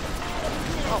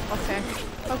 Oh, okay.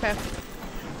 Okay.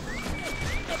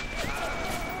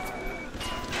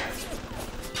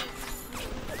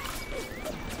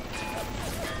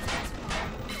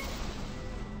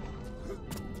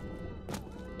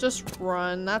 Just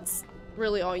run. That's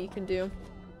really all you can do.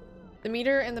 The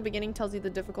meter in the beginning tells you the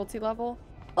difficulty level.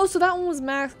 Oh, so that one was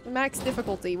max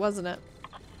difficulty, wasn't it?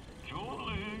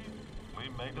 Julie, we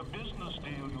made a business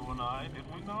deal, you and I, did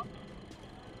we not?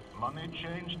 Money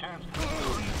changed hands from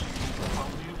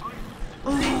the agreement.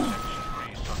 Section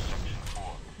 3, subsection 4.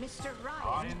 Mr. Ryan.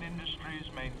 Ryan Industries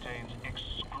maintains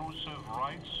exclusive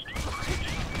rights to the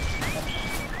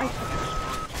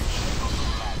exploitation of the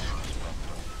land spectrum.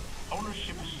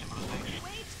 Ownership is civilization.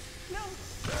 Wait, no.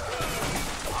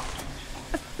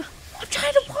 I'm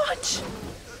trying to watch.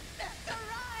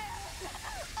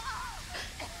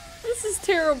 This is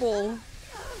terrible.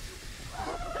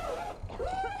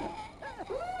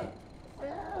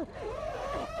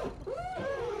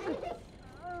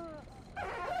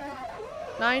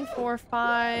 Nine, 4,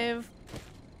 5,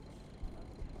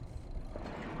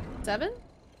 7.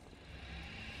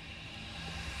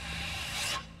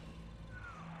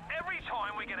 Every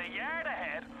time we get a yard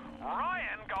ahead,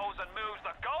 Ryan goes and moves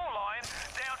the goal line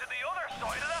down to the other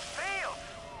side of the field.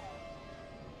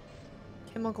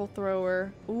 Chemical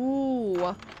thrower.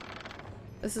 Ooh.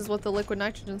 This is what the liquid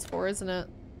nitrogen's for, isn't it?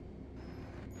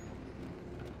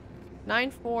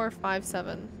 9, 4, 5,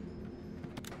 7.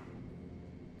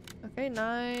 Okay,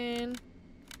 9,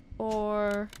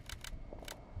 4,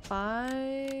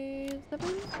 5,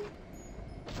 7.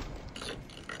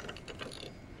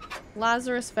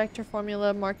 Lazarus vector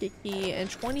formula, market key, and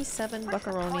 27 What's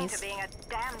the point buckaronis. of being a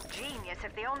damn genius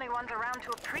if the only ones around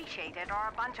to appreciate it are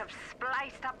a bunch of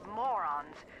spliced up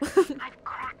morons? I've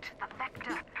cracked the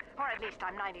vector. Or at least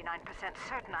I'm 99%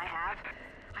 certain I have.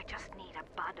 I just need a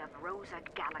bud of Rosa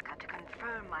Gallica to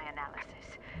confirm my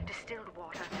analysis. Distilled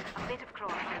water, a bit of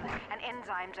chlorophyll, an enzyme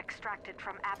enzymes extracted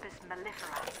from Apis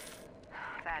mellifera.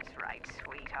 That's right,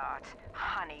 sweetheart.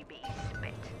 Honeybee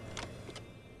spit.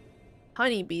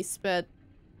 Honeybee spit.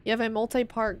 You have a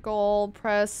multi-part goal.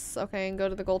 Press, okay, and go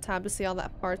to the goal tab to see all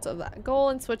that parts of that goal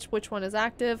and switch which one is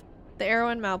active. The arrow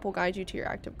and map will guide you to your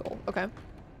active goal. Okay.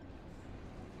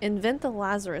 Invent the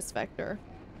Lazarus vector.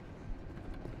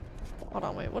 Hold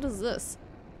on, wait, what is this?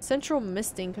 Central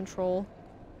misting control.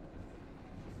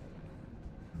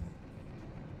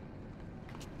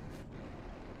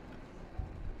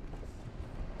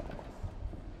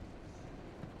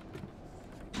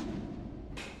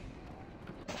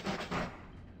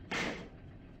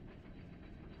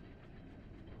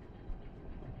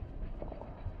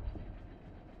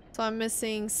 So I'm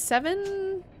missing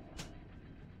 7.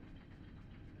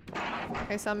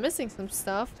 Okay, so I'm missing some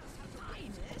stuff.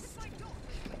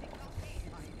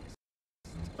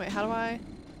 Wait, how do I...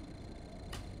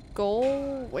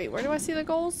 Goal? Wait, where do I see the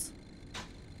goals?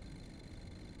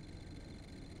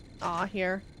 Ah,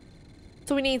 here.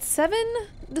 So we need 7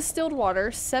 distilled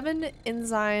water, 7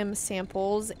 enzyme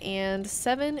samples, and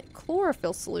 7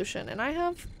 chlorophyll solution. And I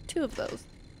have 2 of those.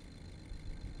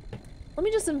 Let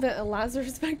me just invent a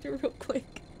Lazarus vector real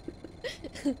quick.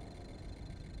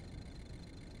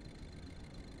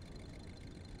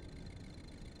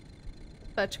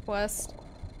 Fetch quest.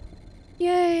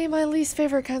 Yay, my least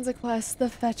favorite kinds of quests, the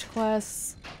fetch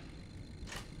quests.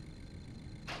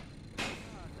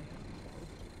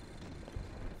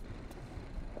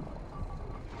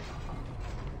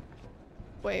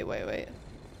 Wait.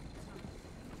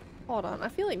 Hold on, I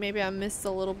feel like maybe I missed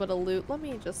a little bit of loot. Let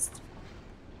me just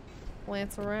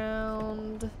glance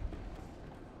around.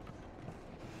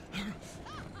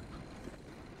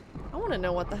 I want to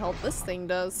know what the hell this thing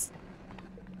does.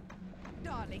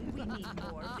 Darling, we need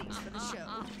more of these for the show.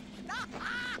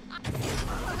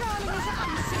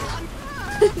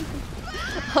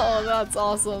 Oh, that's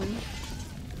awesome.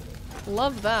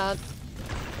 Love that.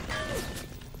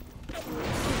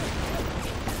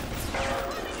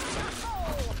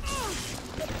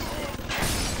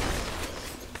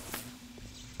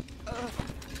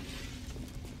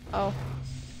 Oh.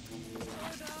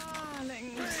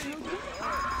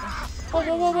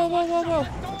 Whoa.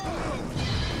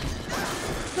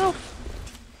 No.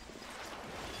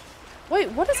 Wait,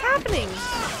 what is happening?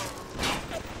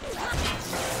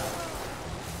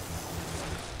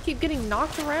 Keep getting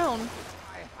knocked around.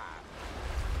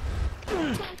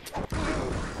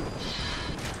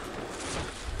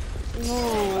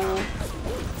 Whoa.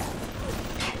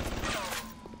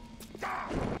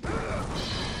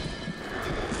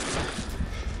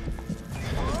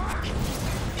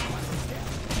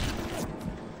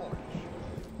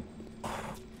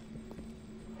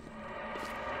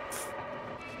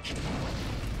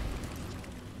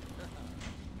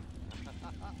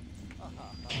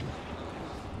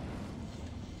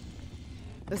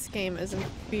 This game is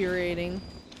infuriating.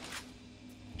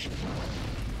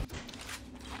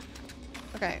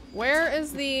 Okay, where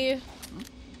is the...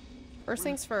 First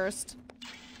things first.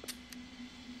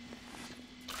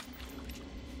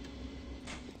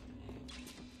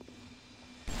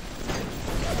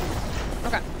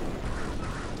 Okay.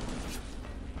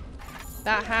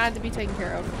 That had to be taken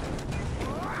care of.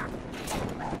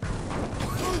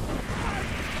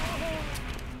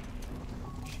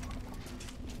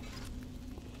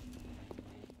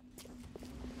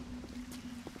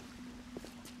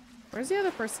 Where's the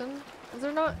other person? Was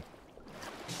there not?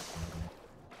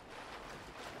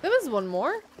 There was one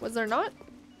more. Was there not?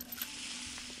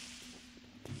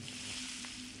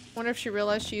 Wonder if she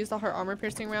realized she used all her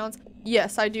armor-piercing rounds.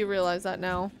 Yes, I do realize that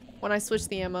now. When I switched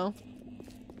the ammo.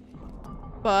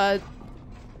 But...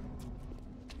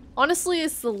 honestly,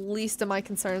 it's the least of my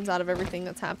concerns out of everything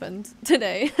that's happened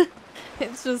today.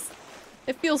 It's just...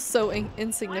 it feels so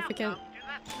insignificant.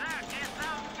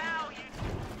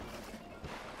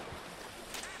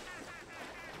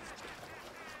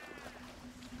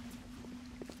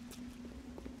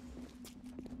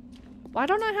 Why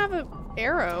don't I have an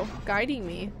arrow guiding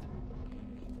me?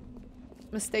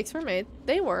 Mistakes were made.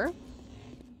 They were.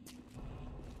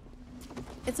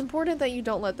 It's important that you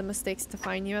don't let the mistakes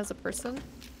define you as a person,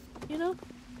 you know?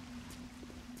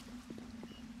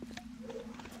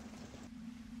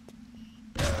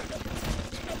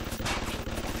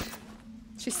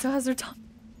 She still has her top.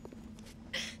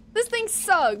 This thing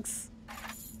sucks.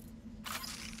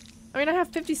 I mean, I have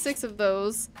 56 of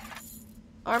those.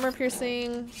 Armor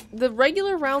piercing. The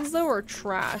regular rounds, though, are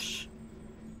trash.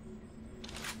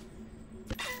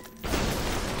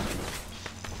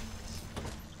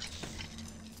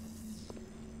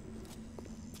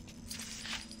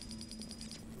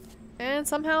 And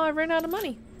somehow I ran out of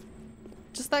money.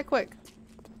 Just that quick.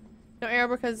 No arrow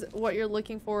because what you're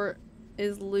looking for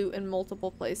is loot in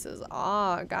multiple places.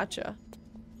 Ah, gotcha.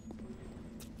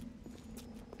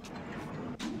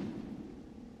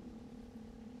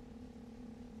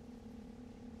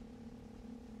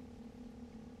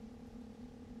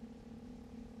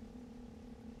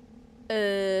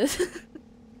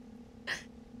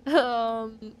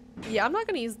 Yeah, I'm not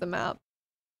gonna use the map.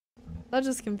 That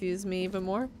just confused me even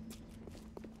more.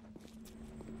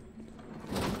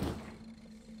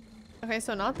 Okay,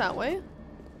 so not that way.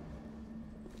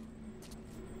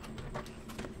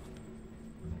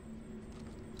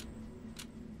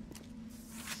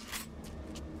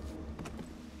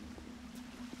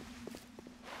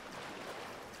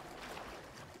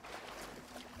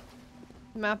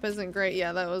 The map isn't great.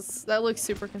 Yeah, that looks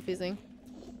super confusing.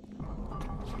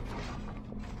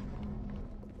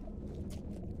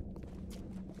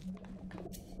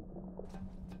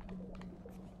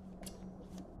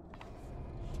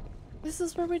 This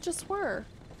is where we just were.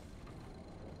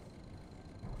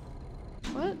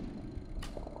 What?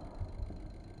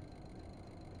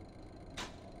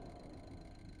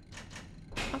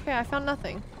 Okay, I found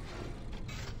nothing.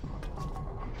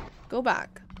 Go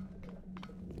back.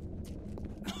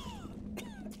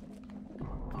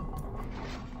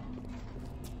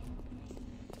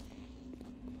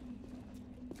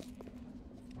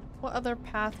 What other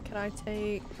path could I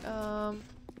take?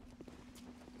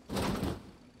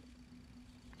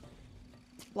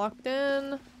 Locked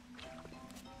in.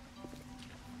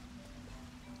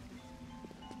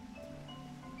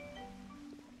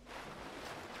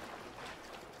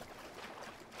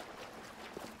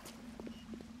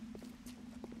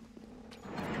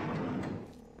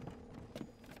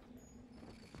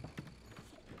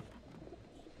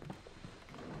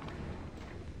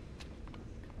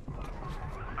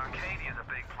 Arcadia's a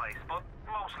big place, but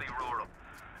mostly rural.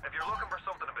 If you're looking for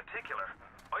something in particular,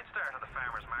 I'd start at the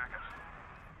farmer's market.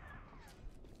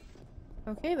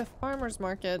 Okay, the farmer's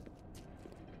market.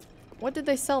 What did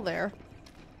they sell there?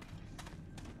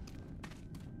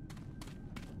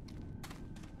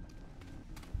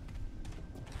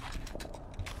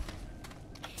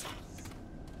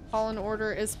 Fallen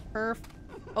Order is perf.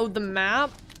 Oh, the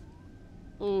map?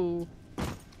 Ooh.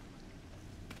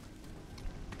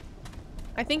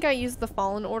 I think I used the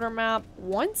Fallen Order map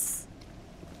once.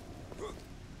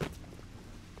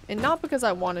 And not because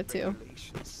I wanted to.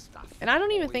 And I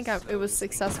don't even think it was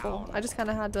successful. I just kind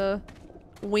of had to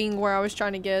wing where I was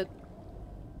trying to get.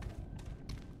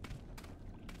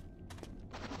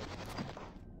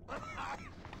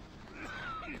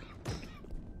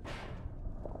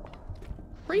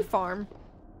 Tree farm?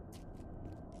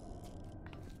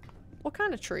 What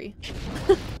kind of tree?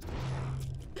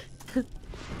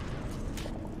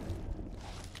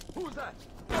 Who's that?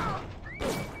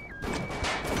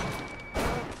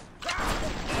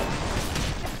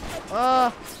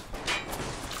 I'm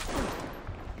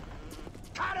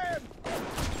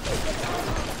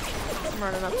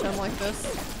running up to him like this.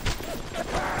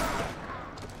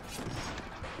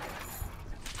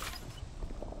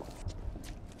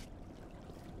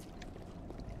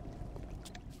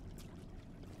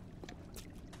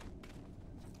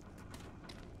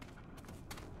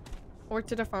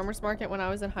 Worked at a farmer's market when I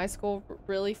was in high school.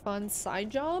 Really fun side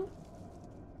job.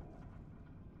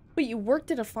 Wait, you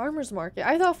worked at a farmer's market?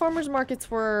 I thought farmer's markets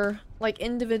were like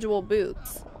individual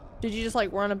booths. Did you just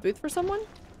like run a booth for someone?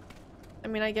 I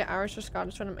mean, I get Irish or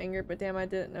Scottish when I'm angry, but damn, I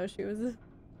didn't know she was.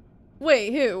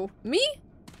 Wait, who? Me?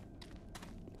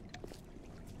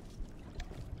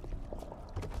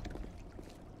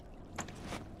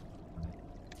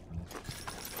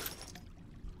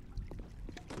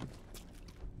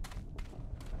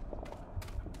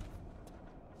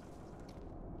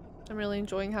 I'm really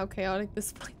enjoying how chaotic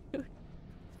this playthrough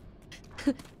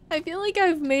is. I feel like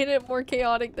I've made it more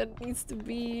chaotic than it needs to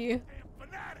be.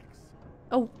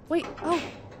 Oh, wait. Oh.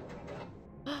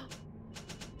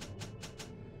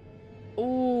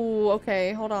 Ooh,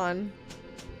 okay. Hold on.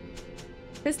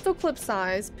 Pistol clip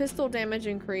size, pistol damage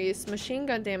increase, machine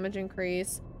gun damage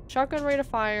increase, shotgun rate of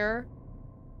fire.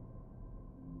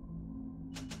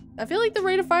 I feel like the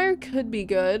rate of fire could be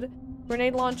good.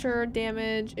 Grenade launcher,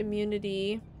 damage,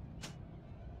 immunity.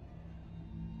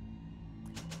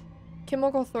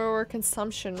 Chemical thrower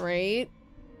consumption rate.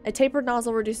 A tapered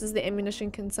nozzle reduces the ammunition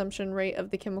consumption rate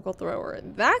of the chemical thrower.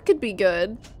 That could be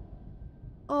good.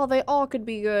 Oh, they all could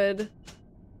be good.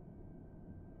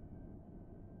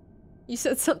 You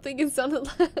said something and sounded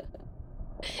like...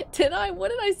 Did I? What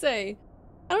did I say?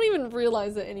 I don't even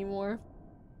realize it anymore.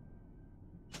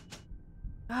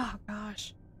 Oh,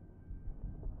 gosh.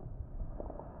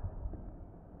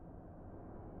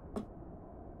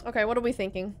 Okay, what are we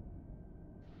thinking?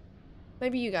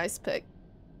 Maybe you guys pick.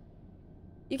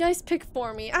 You guys pick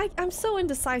for me. I'm so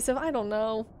indecisive. I don't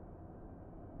know.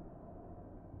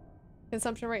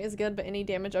 Consumption rate is good, but any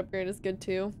damage upgrade is good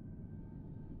too.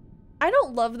 I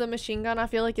don't love the machine gun. I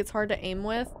feel like it's hard to aim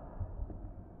with.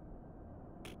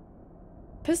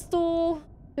 Pistol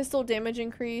damage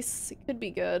increase could be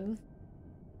good.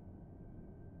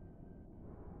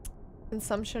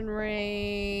 Consumption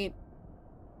rate.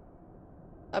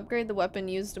 Upgrade the weapon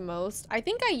used the most. I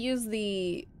think I use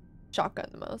the shotgun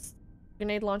the most.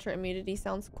 Grenade launcher immunity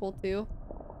sounds cool too.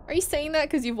 Are you saying that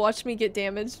because you've watched me get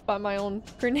damaged by my own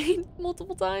grenade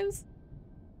multiple times?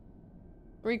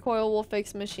 Recoil will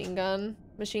fix machine gun.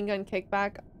 Machine gun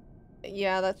kickback.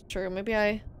 Yeah, that's true. Maybe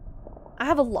I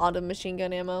have a lot of machine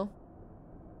gun ammo.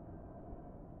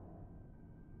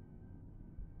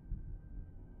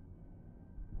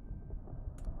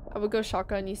 I would go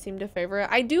shotgun. You seem to favor it.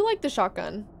 I do like the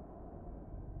shotgun.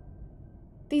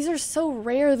 These are so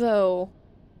rare though.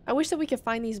 I wish that we could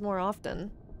find these more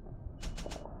often.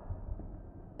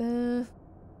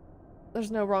 There's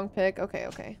no wrong pick.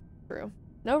 Okay. True.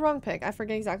 No wrong pick. I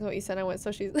forget exactly what you said. I went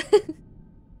so she's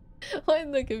what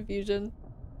in the confusion.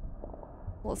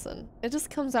 Listen, it just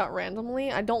comes out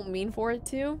randomly. I don't mean for it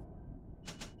to.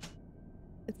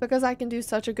 It's because I can do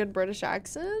such a good British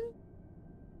accent.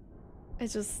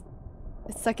 It's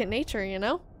second nature, you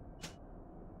know?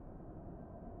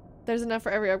 There's enough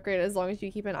for every upgrade as long as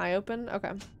you keep an eye open.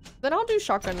 Okay. Then I'll do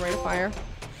shotgun rate of fire.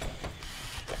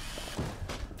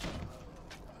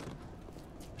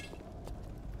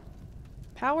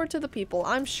 Power to the people.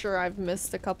 I'm sure I've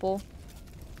missed a couple.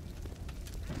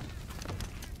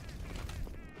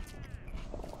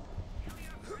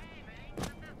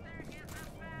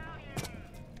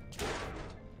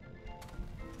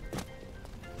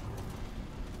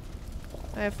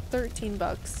 I have 13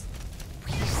 bucks.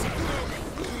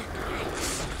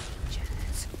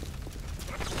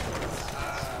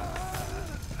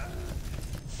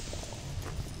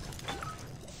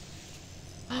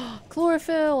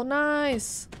 Chlorophyll,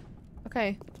 nice.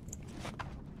 Okay.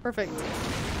 Perfect.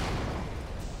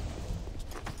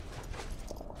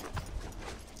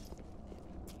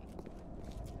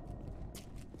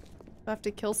 I have to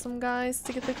kill some guys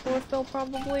to get the chlorophyll,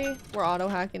 probably. We're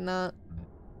auto-hacking that.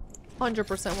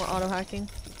 100% we're auto-hacking.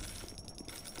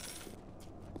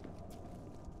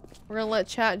 We're gonna let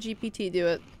ChatGPT do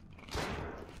it.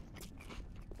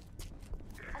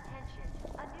 Attention,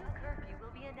 a new curfew will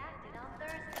be enacted on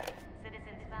Thursday.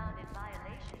 Citizens found in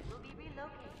violation will be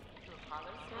relocated to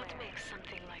Apollo Square. What makes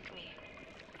something like me?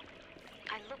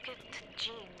 I look at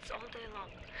genes all day long,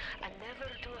 and never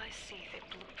do I see the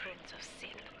blueprint of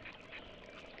sin.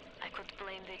 I could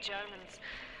blame the Germans,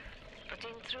 but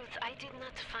in truth, I did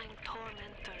not find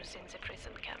tormentors in the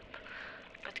prison camp,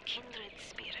 but kindred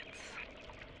spirits.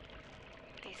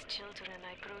 These children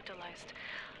I brutalized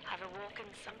have awoken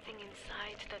something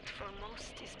inside that for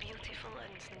most is beautiful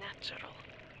and natural,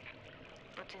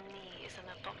 but in me is an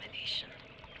abomination.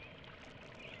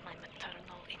 My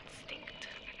maternal instinct.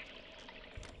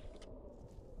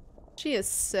 She is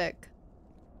sick.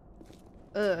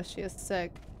 Ugh, she is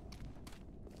sick.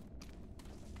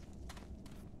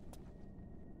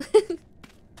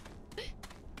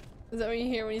 Is that what you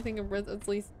hear when you think of Brit? At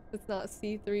least it's not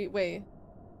C3. Wait.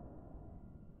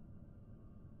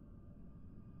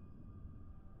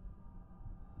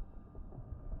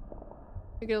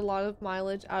 I get a lot of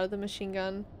mileage out of the machine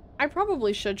gun. I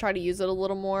probably should try to use it a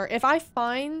little more. If I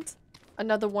find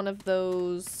another one of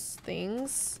those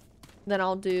things, then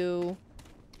I'll do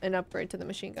an upgrade to the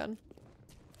machine gun.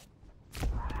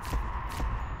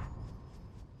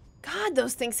 God,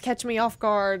 those things catch me off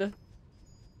guard.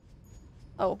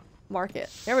 Oh, market.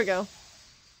 There we go.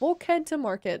 Bulkhead to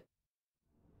market.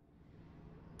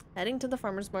 Heading to the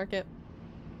farmer's market.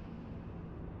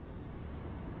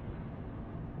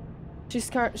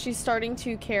 She's starting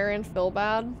to care and feel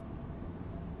bad.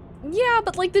 Yeah,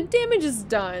 but like the damage is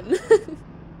done.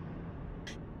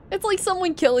 It's like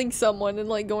someone killing someone and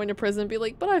like going to prison and be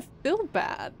like, but I feel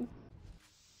bad.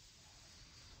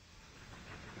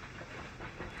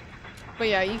 But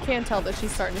yeah, you can tell that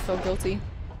she's starting to feel guilty.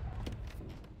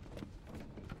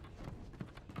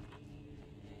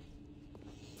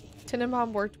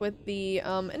 Tenenbaum worked with the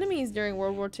enemies during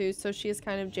World War II, so she is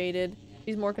kind of jaded.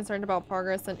 She's more concerned about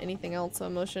progress than anything else, so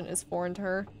emotion is foreign to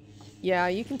her. Yeah,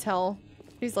 you can tell.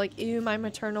 She's like, ew, my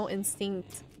maternal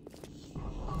instinct.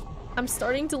 I'm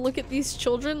starting to look at these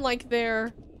children like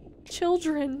they're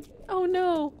children. Oh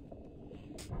no.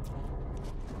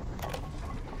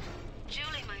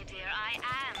 Julie, my dear, I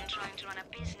am trying to run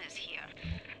a business here.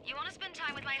 You want to spend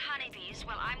time with my honeybees?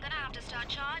 well, I'm gonna have to start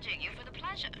charging you for the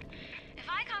pleasure. If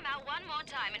I come out one more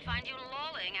time and find you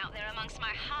lolling out there amongst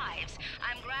my hives,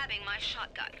 I'm grabbing my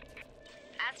shotgun.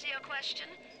 As to your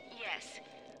question, yes,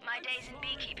 my days in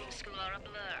beekeeping school are a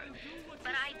blur.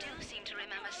 But I do seem to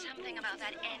remember something about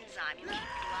that enzyme you keep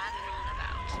blathering on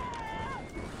about.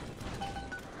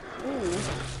 Ooh.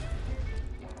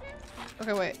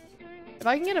 Okay, wait. If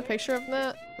I can get a picture of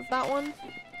that one.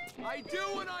 I do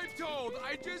what I'm told.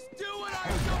 I just do what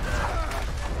I'm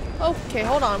told. Okay,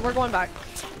 hold on. We're going back.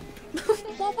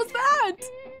 What was that?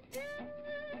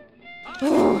 I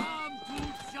come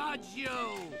to judge you.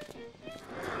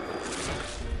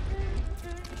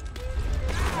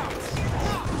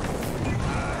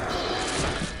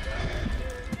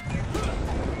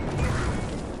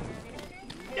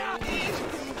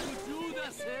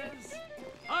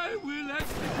 I will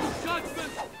execute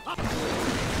judgment.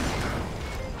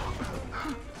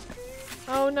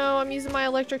 Oh no, I'm using my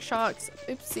electric shocks.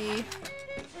 Oopsie.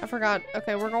 I forgot.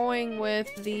 Okay, we're going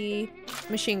with the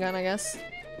machine gun, I guess.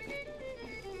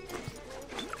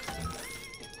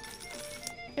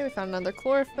 Okay, we found another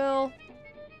chlorophyll.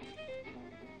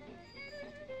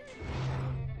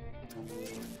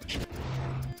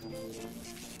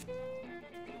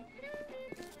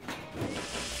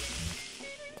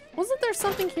 Wasn't there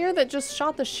something here that just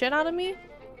shot the shit out of me?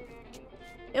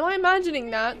 Am I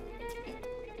imagining that?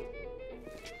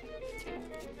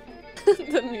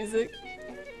 The music.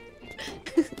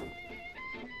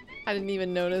 I didn't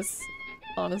even notice,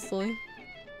 honestly.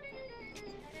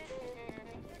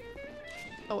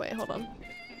 Oh wait, hold on.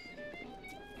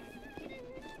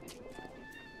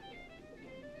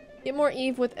 Get more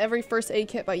Eve with every first aid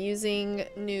kit by using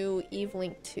new Eve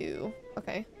Link 2.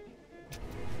 Okay.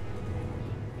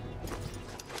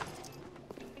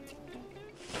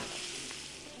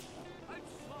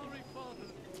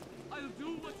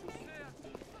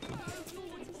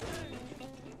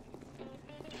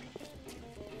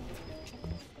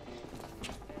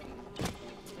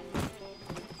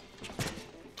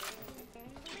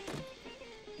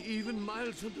 Even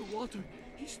miles underwater,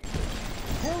 he's...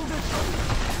 Hold it!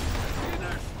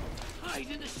 Sinners,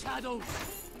 hide in the shadows!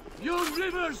 Your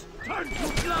rivers turn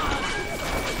to blood!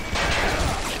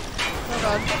 Oh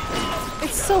god.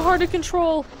 It's so hard to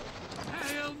control!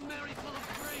 Hail Mary, full of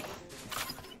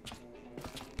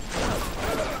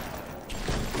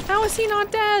grace! How is he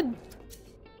not dead?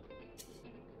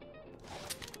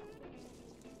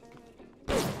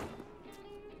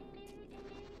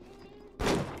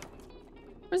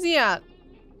 Where's he at?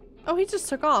 Oh, he just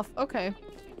took off. Okay.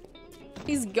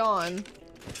 He's gone.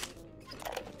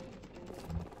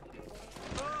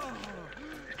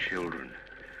 The children.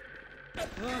 They're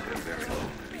very lonely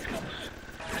beetles.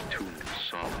 They're too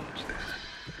solemn as this.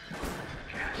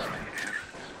 Ghastly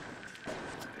errands.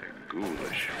 They're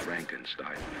ghoulish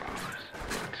Frankenstein flowers.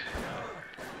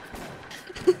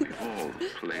 But we've all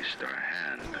placed our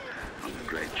hand on the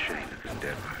great chain of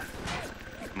endeavor.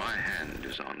 My hand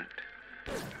is on it.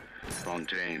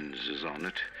 Fontaine's is on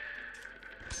it.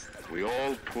 We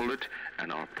all pull it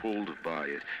and are pulled by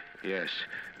it. Yes,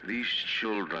 these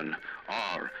children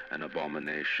are an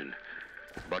abomination.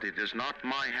 But it is not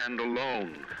my hand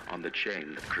alone on the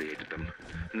chain that created them.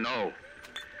 No.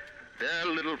 Their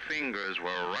little fingers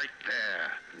were right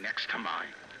there, next to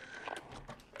mine.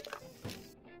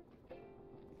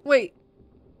 Wait.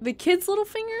 The kid's little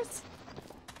fingers?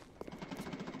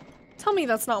 Tell me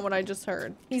that's not what I just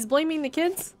heard. He's blaming the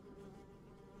kids?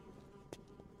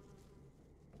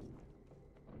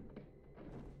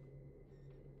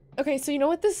 Okay, so you know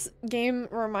what this game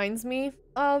reminds me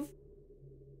of?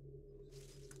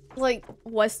 Like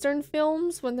Western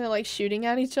films when they're like shooting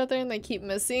at each other and they keep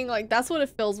missing. Like that's what it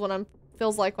feels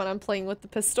like when I'm playing with the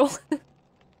pistol.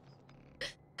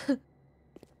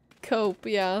 Cope,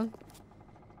 yeah.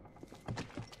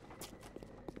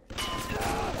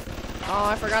 Oh,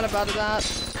 I forgot about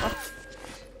that. Oh.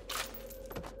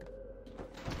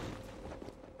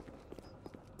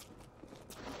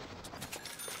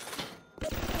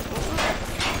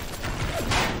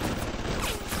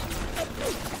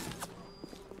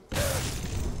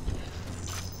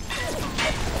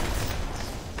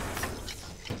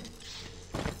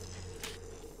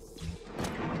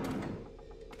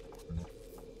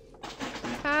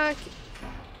 Hack.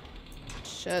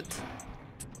 Shit.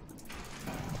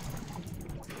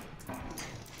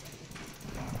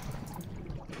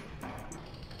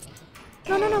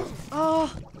 No, no, no.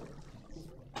 Oh.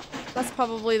 That's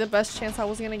probably the best chance I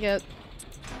was gonna get.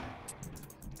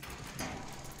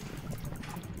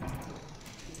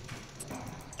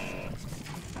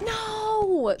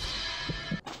 No!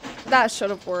 That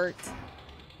should have worked.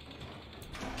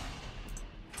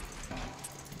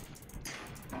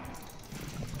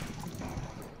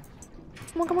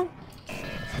 Come on, come on.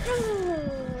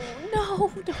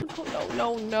 No, no, no,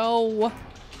 no, no, no.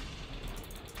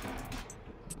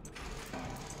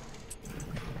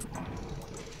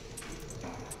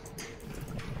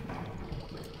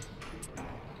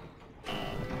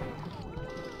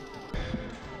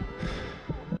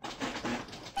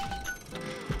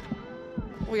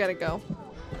 We gotta go.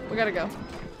 We gotta go.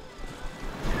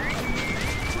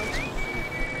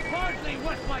 Hardly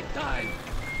worth my time.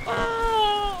 Oh.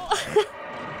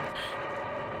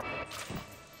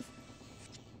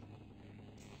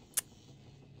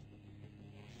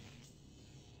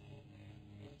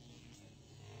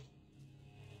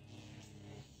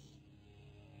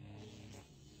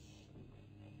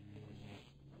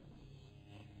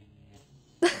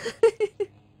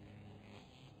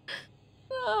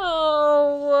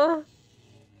 Oh.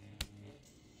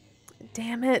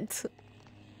 Damn it.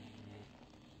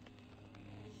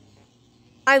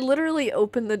 I literally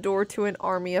opened the door to an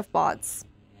army of bots.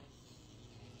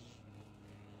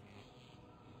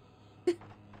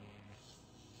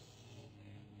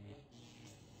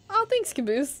 Oh, thanks,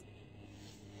 Caboose.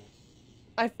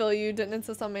 I feel you. Didn't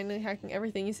insist on manually hacking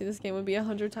everything. You see, this game would be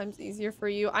 100 times easier for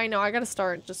you. I know, I gotta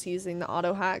start just using the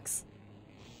auto hacks.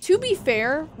 To be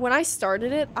fair, when I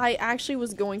started it, I actually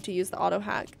was going to use the auto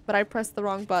hack, but I pressed the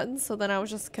wrong button, so then I was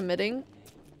just committing.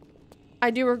 I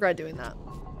do regret doing that.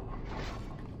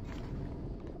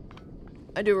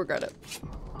 I do regret it.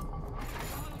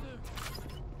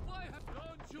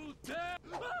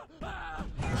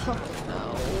 Oh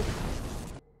no.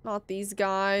 Not these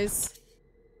guys.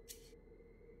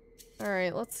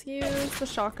 Alright, let's use the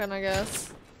shotgun, I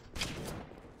guess.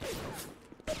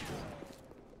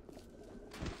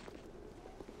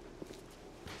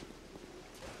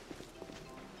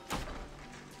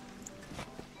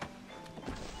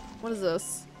 What is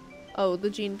this? Oh, the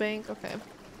gene bank? Okay.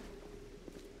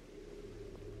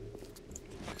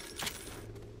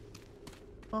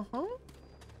 Uh-huh. I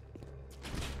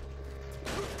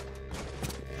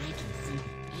can see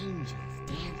the angels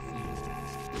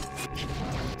dancing.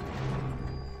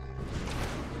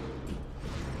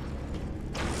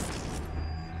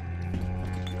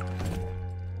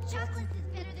 Chocolate is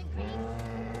better than cream.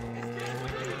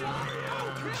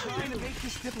 I'm trying to make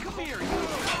this difficult. Come here, you.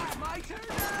 It's my turn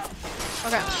now.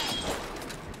 Okay.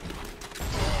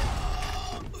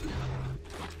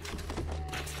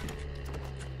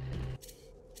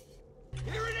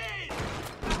 Here it is.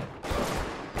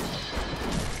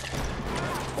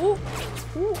 Ooh.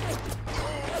 Ooh.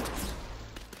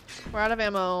 We're out of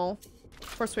ammo.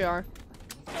 Of course we are.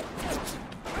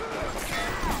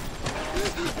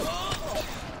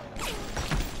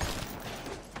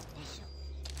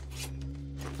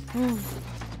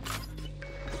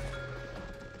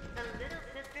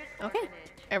 Okay,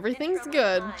 everything's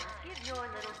good. Give your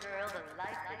little girl the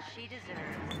life that she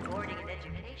deserves, boarding and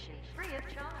education free of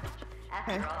charge.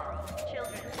 After all,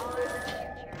 children are the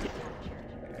future.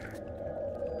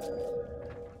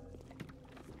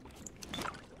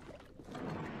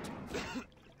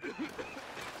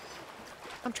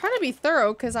 I'm trying to be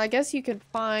thorough because I guess you could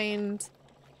find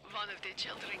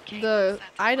the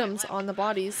items on the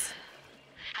bodies.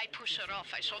 I push her off.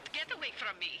 I shout, "Get away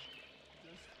from me!"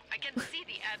 I can see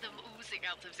the Adam oozing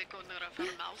out of the corner of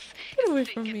her mouth. Get away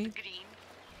Thick from and me. green.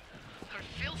 Her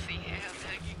filthy hair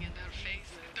hanging in her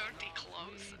face, dirty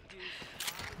clothes.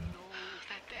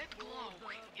 That dead glow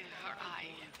in her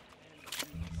eye.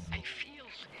 I feel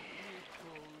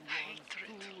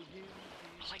hatred,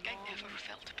 like I never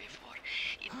felt before.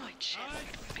 In my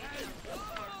chest, bitter,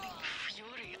 burning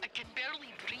fury. I can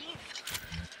barely breathe.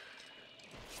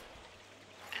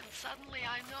 And suddenly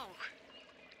I know.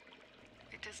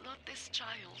 It is not this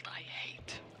child I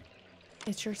hate.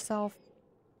 It's yourself.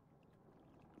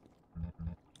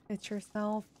 It's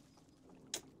yourself.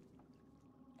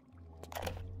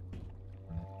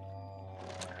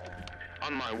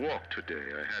 On my walk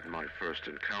today, I had my first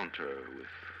encounter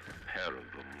with a pair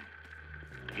of them.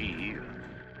 He,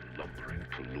 a lumbering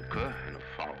palooka in a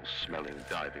foul-smelling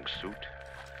diving suit,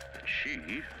 and she,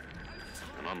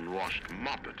 an unwashed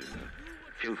moppet in a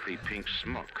filthy pink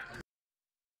smock.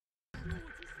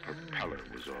 Her pallor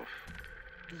was off,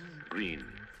 green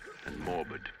and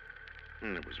morbid.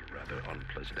 And there was a rather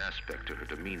unpleasant aspect to her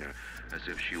demeanor, as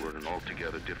if she were in an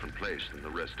altogether different place than the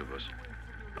rest of us.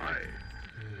 I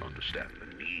understand the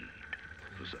need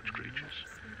for such creatures.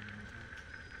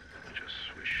 I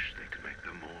just wish they could make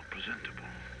them more presentable.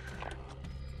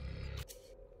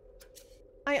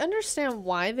 I understand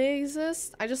why they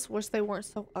exist. I just wish they weren't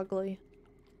so ugly.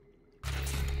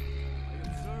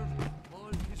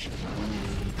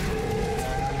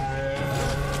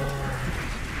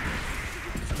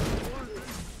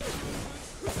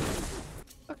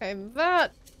 Okay,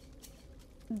 that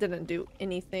didn't do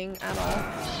anything at all.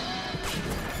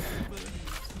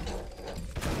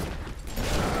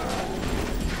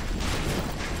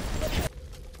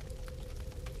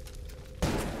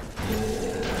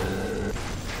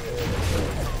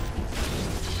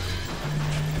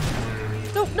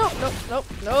 Nope, nope, nope, nope,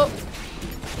 nope.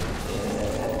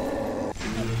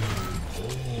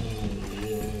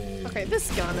 Okay,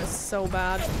 this gun is so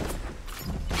bad.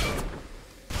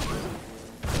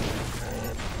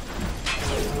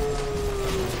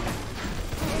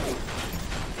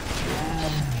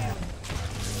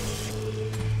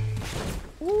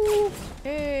 Ooh,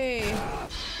 hey.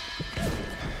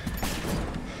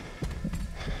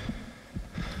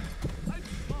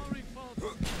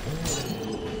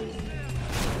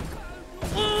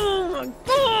 Oh my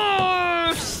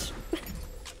gosh!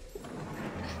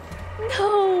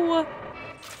 No!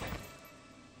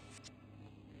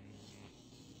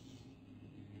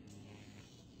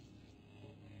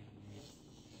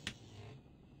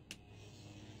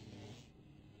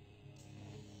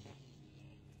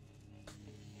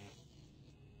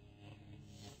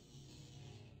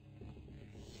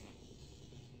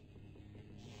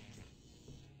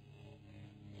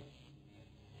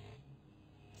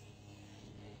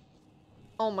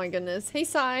 Oh my goodness. Hey,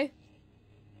 Sai.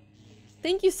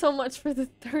 Thank you so much for the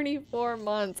 34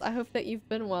 months. I hope that you've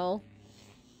been well.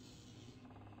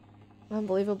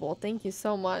 Unbelievable. Thank you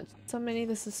so much. So many.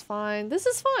 This is fine. This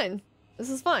is fine. This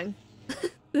is fine.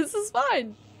 This is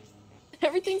fine.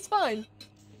 Everything's fine.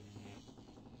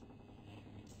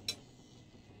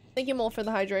 Thank you, Mole, for the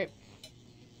hydrate.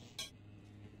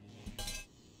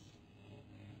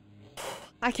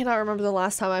 I cannot remember the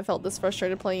last time I felt this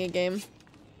frustrated playing a game.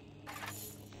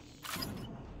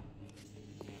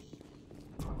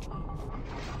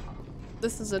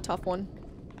 This is a tough one.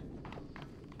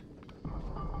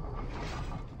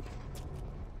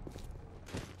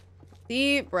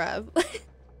 Deep breath.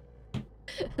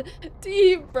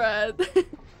 Deep breath.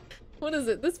 What is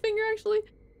it? This finger actually?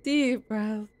 Deep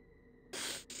breath.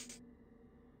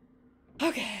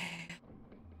 Okay.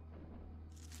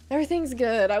 Everything's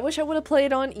good. I wish I would have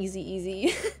played on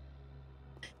easy.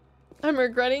 I'm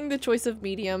regretting the choice of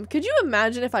medium. Could you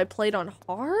imagine if I played on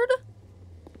hard?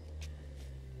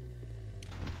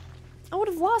 I would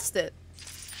have lost it.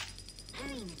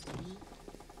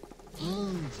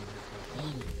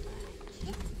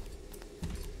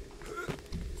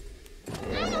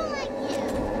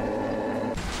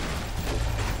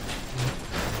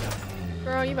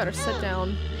 Girl, you better sit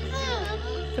down.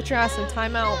 Put your ass in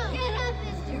timeout.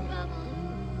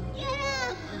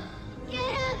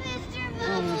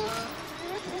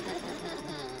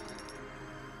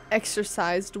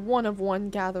 Exercised one of one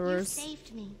gatherers. You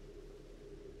saved me.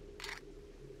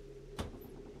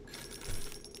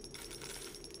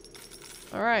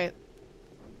 All right.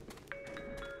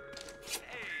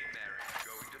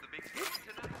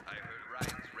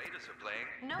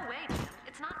 No way,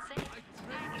 it's not safe.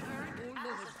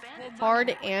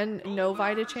 Hard and no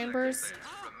Vita chambers.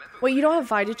 Wait, you don't have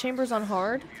Vita chambers on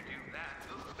hard?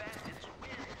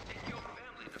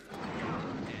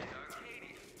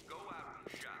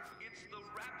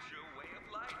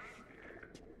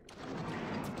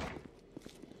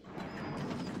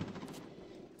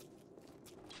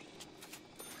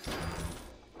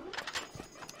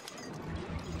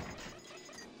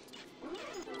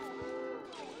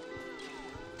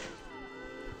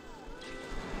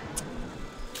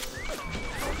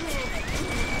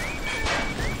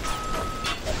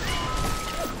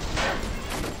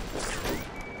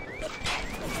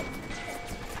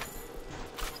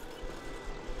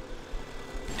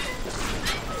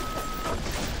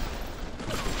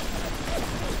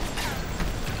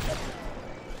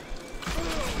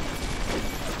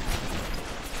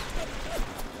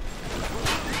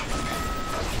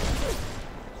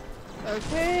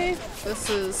 Okay, this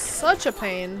is such a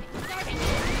pain.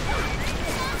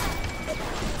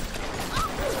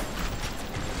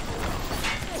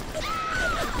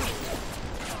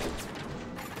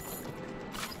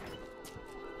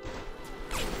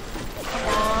 Come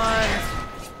on.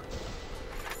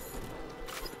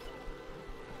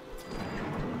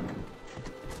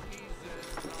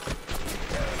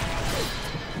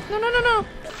 No, no, no, no.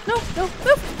 No, no,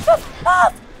 no, no,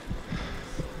 ah!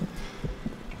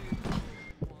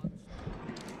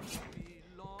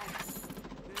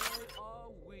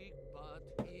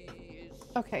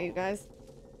 Okay, you guys.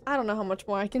 I don't know how much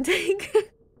more I can take.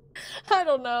 I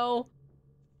don't know.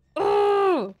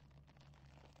 Ugh.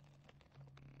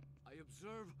 I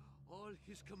observe all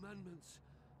his commandments.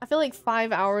 I feel like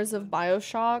 5 hours of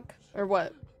BioShock, or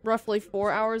what, roughly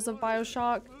 4 hours of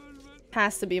BioShock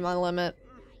Has to be my limit.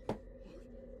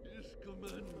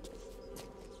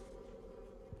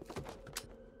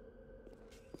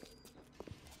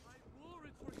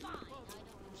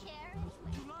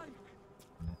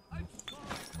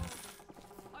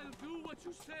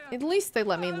 At least they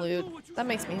let me loot. That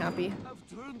makes me happy.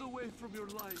 I've turned away from your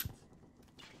light.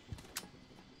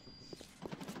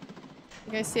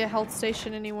 You guys see a health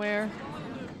station anywhere?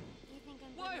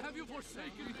 Why have you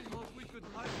forsaken me? Thought we could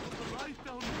hide from the light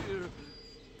down here.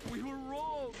 We were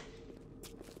wrong.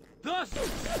 Thus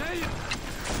say it.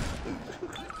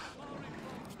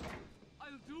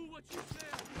 I'll do what you say.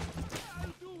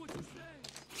 I'll do what you say.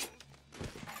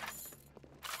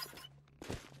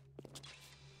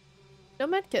 No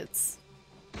medkits.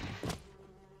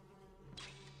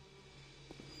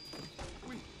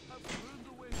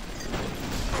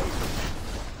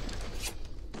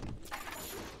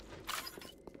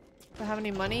 Do I have any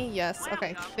money? Yes.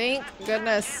 Okay. Thank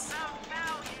goodness.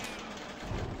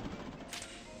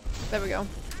 There we go.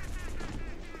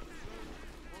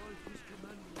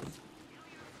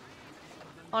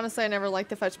 Honestly, I never liked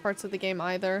the fetch parts of the game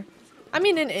either. I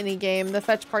mean, in any game, the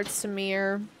fetch parts to me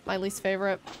are my least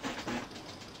favorite.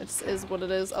 It just is what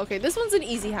it is. Okay, this one's an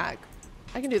easy hack.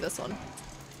 I can do this one.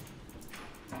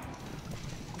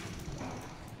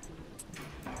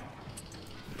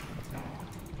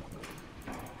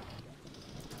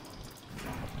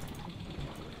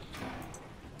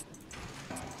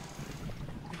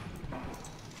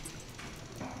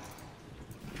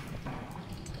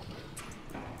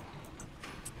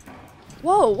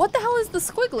 Whoa, what the hell is the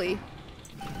squiggly?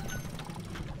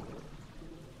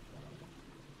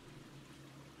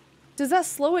 Does that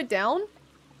slow it down?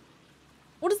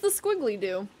 What does the squiggly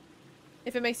do?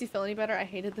 If it makes you feel any better, I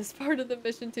hated this part of the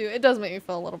mission too. It does make me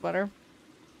feel a little better.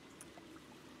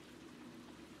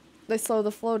 They slow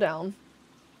the flow down.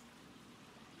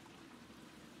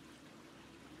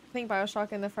 I think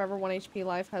BioShock and the Forever 1 HP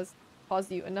life has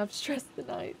caused you enough stress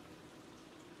tonight.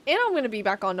 And I'm going to be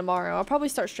back on tomorrow. I'll probably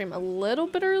start stream a little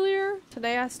bit earlier.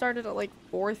 Today I started at like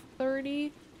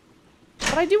 4:30.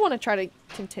 But I do want to try to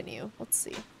continue. Let's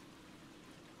see.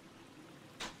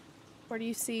 Where do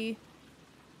you see?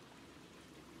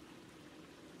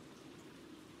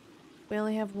 We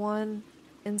only have one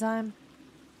enzyme.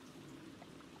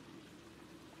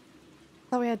 I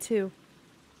thought we had two.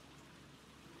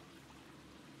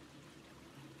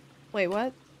 Wait,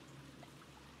 what?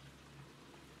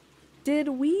 Did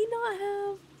we not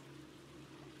have?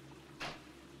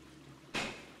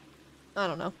 I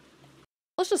don't know.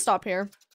 Let's just stop here.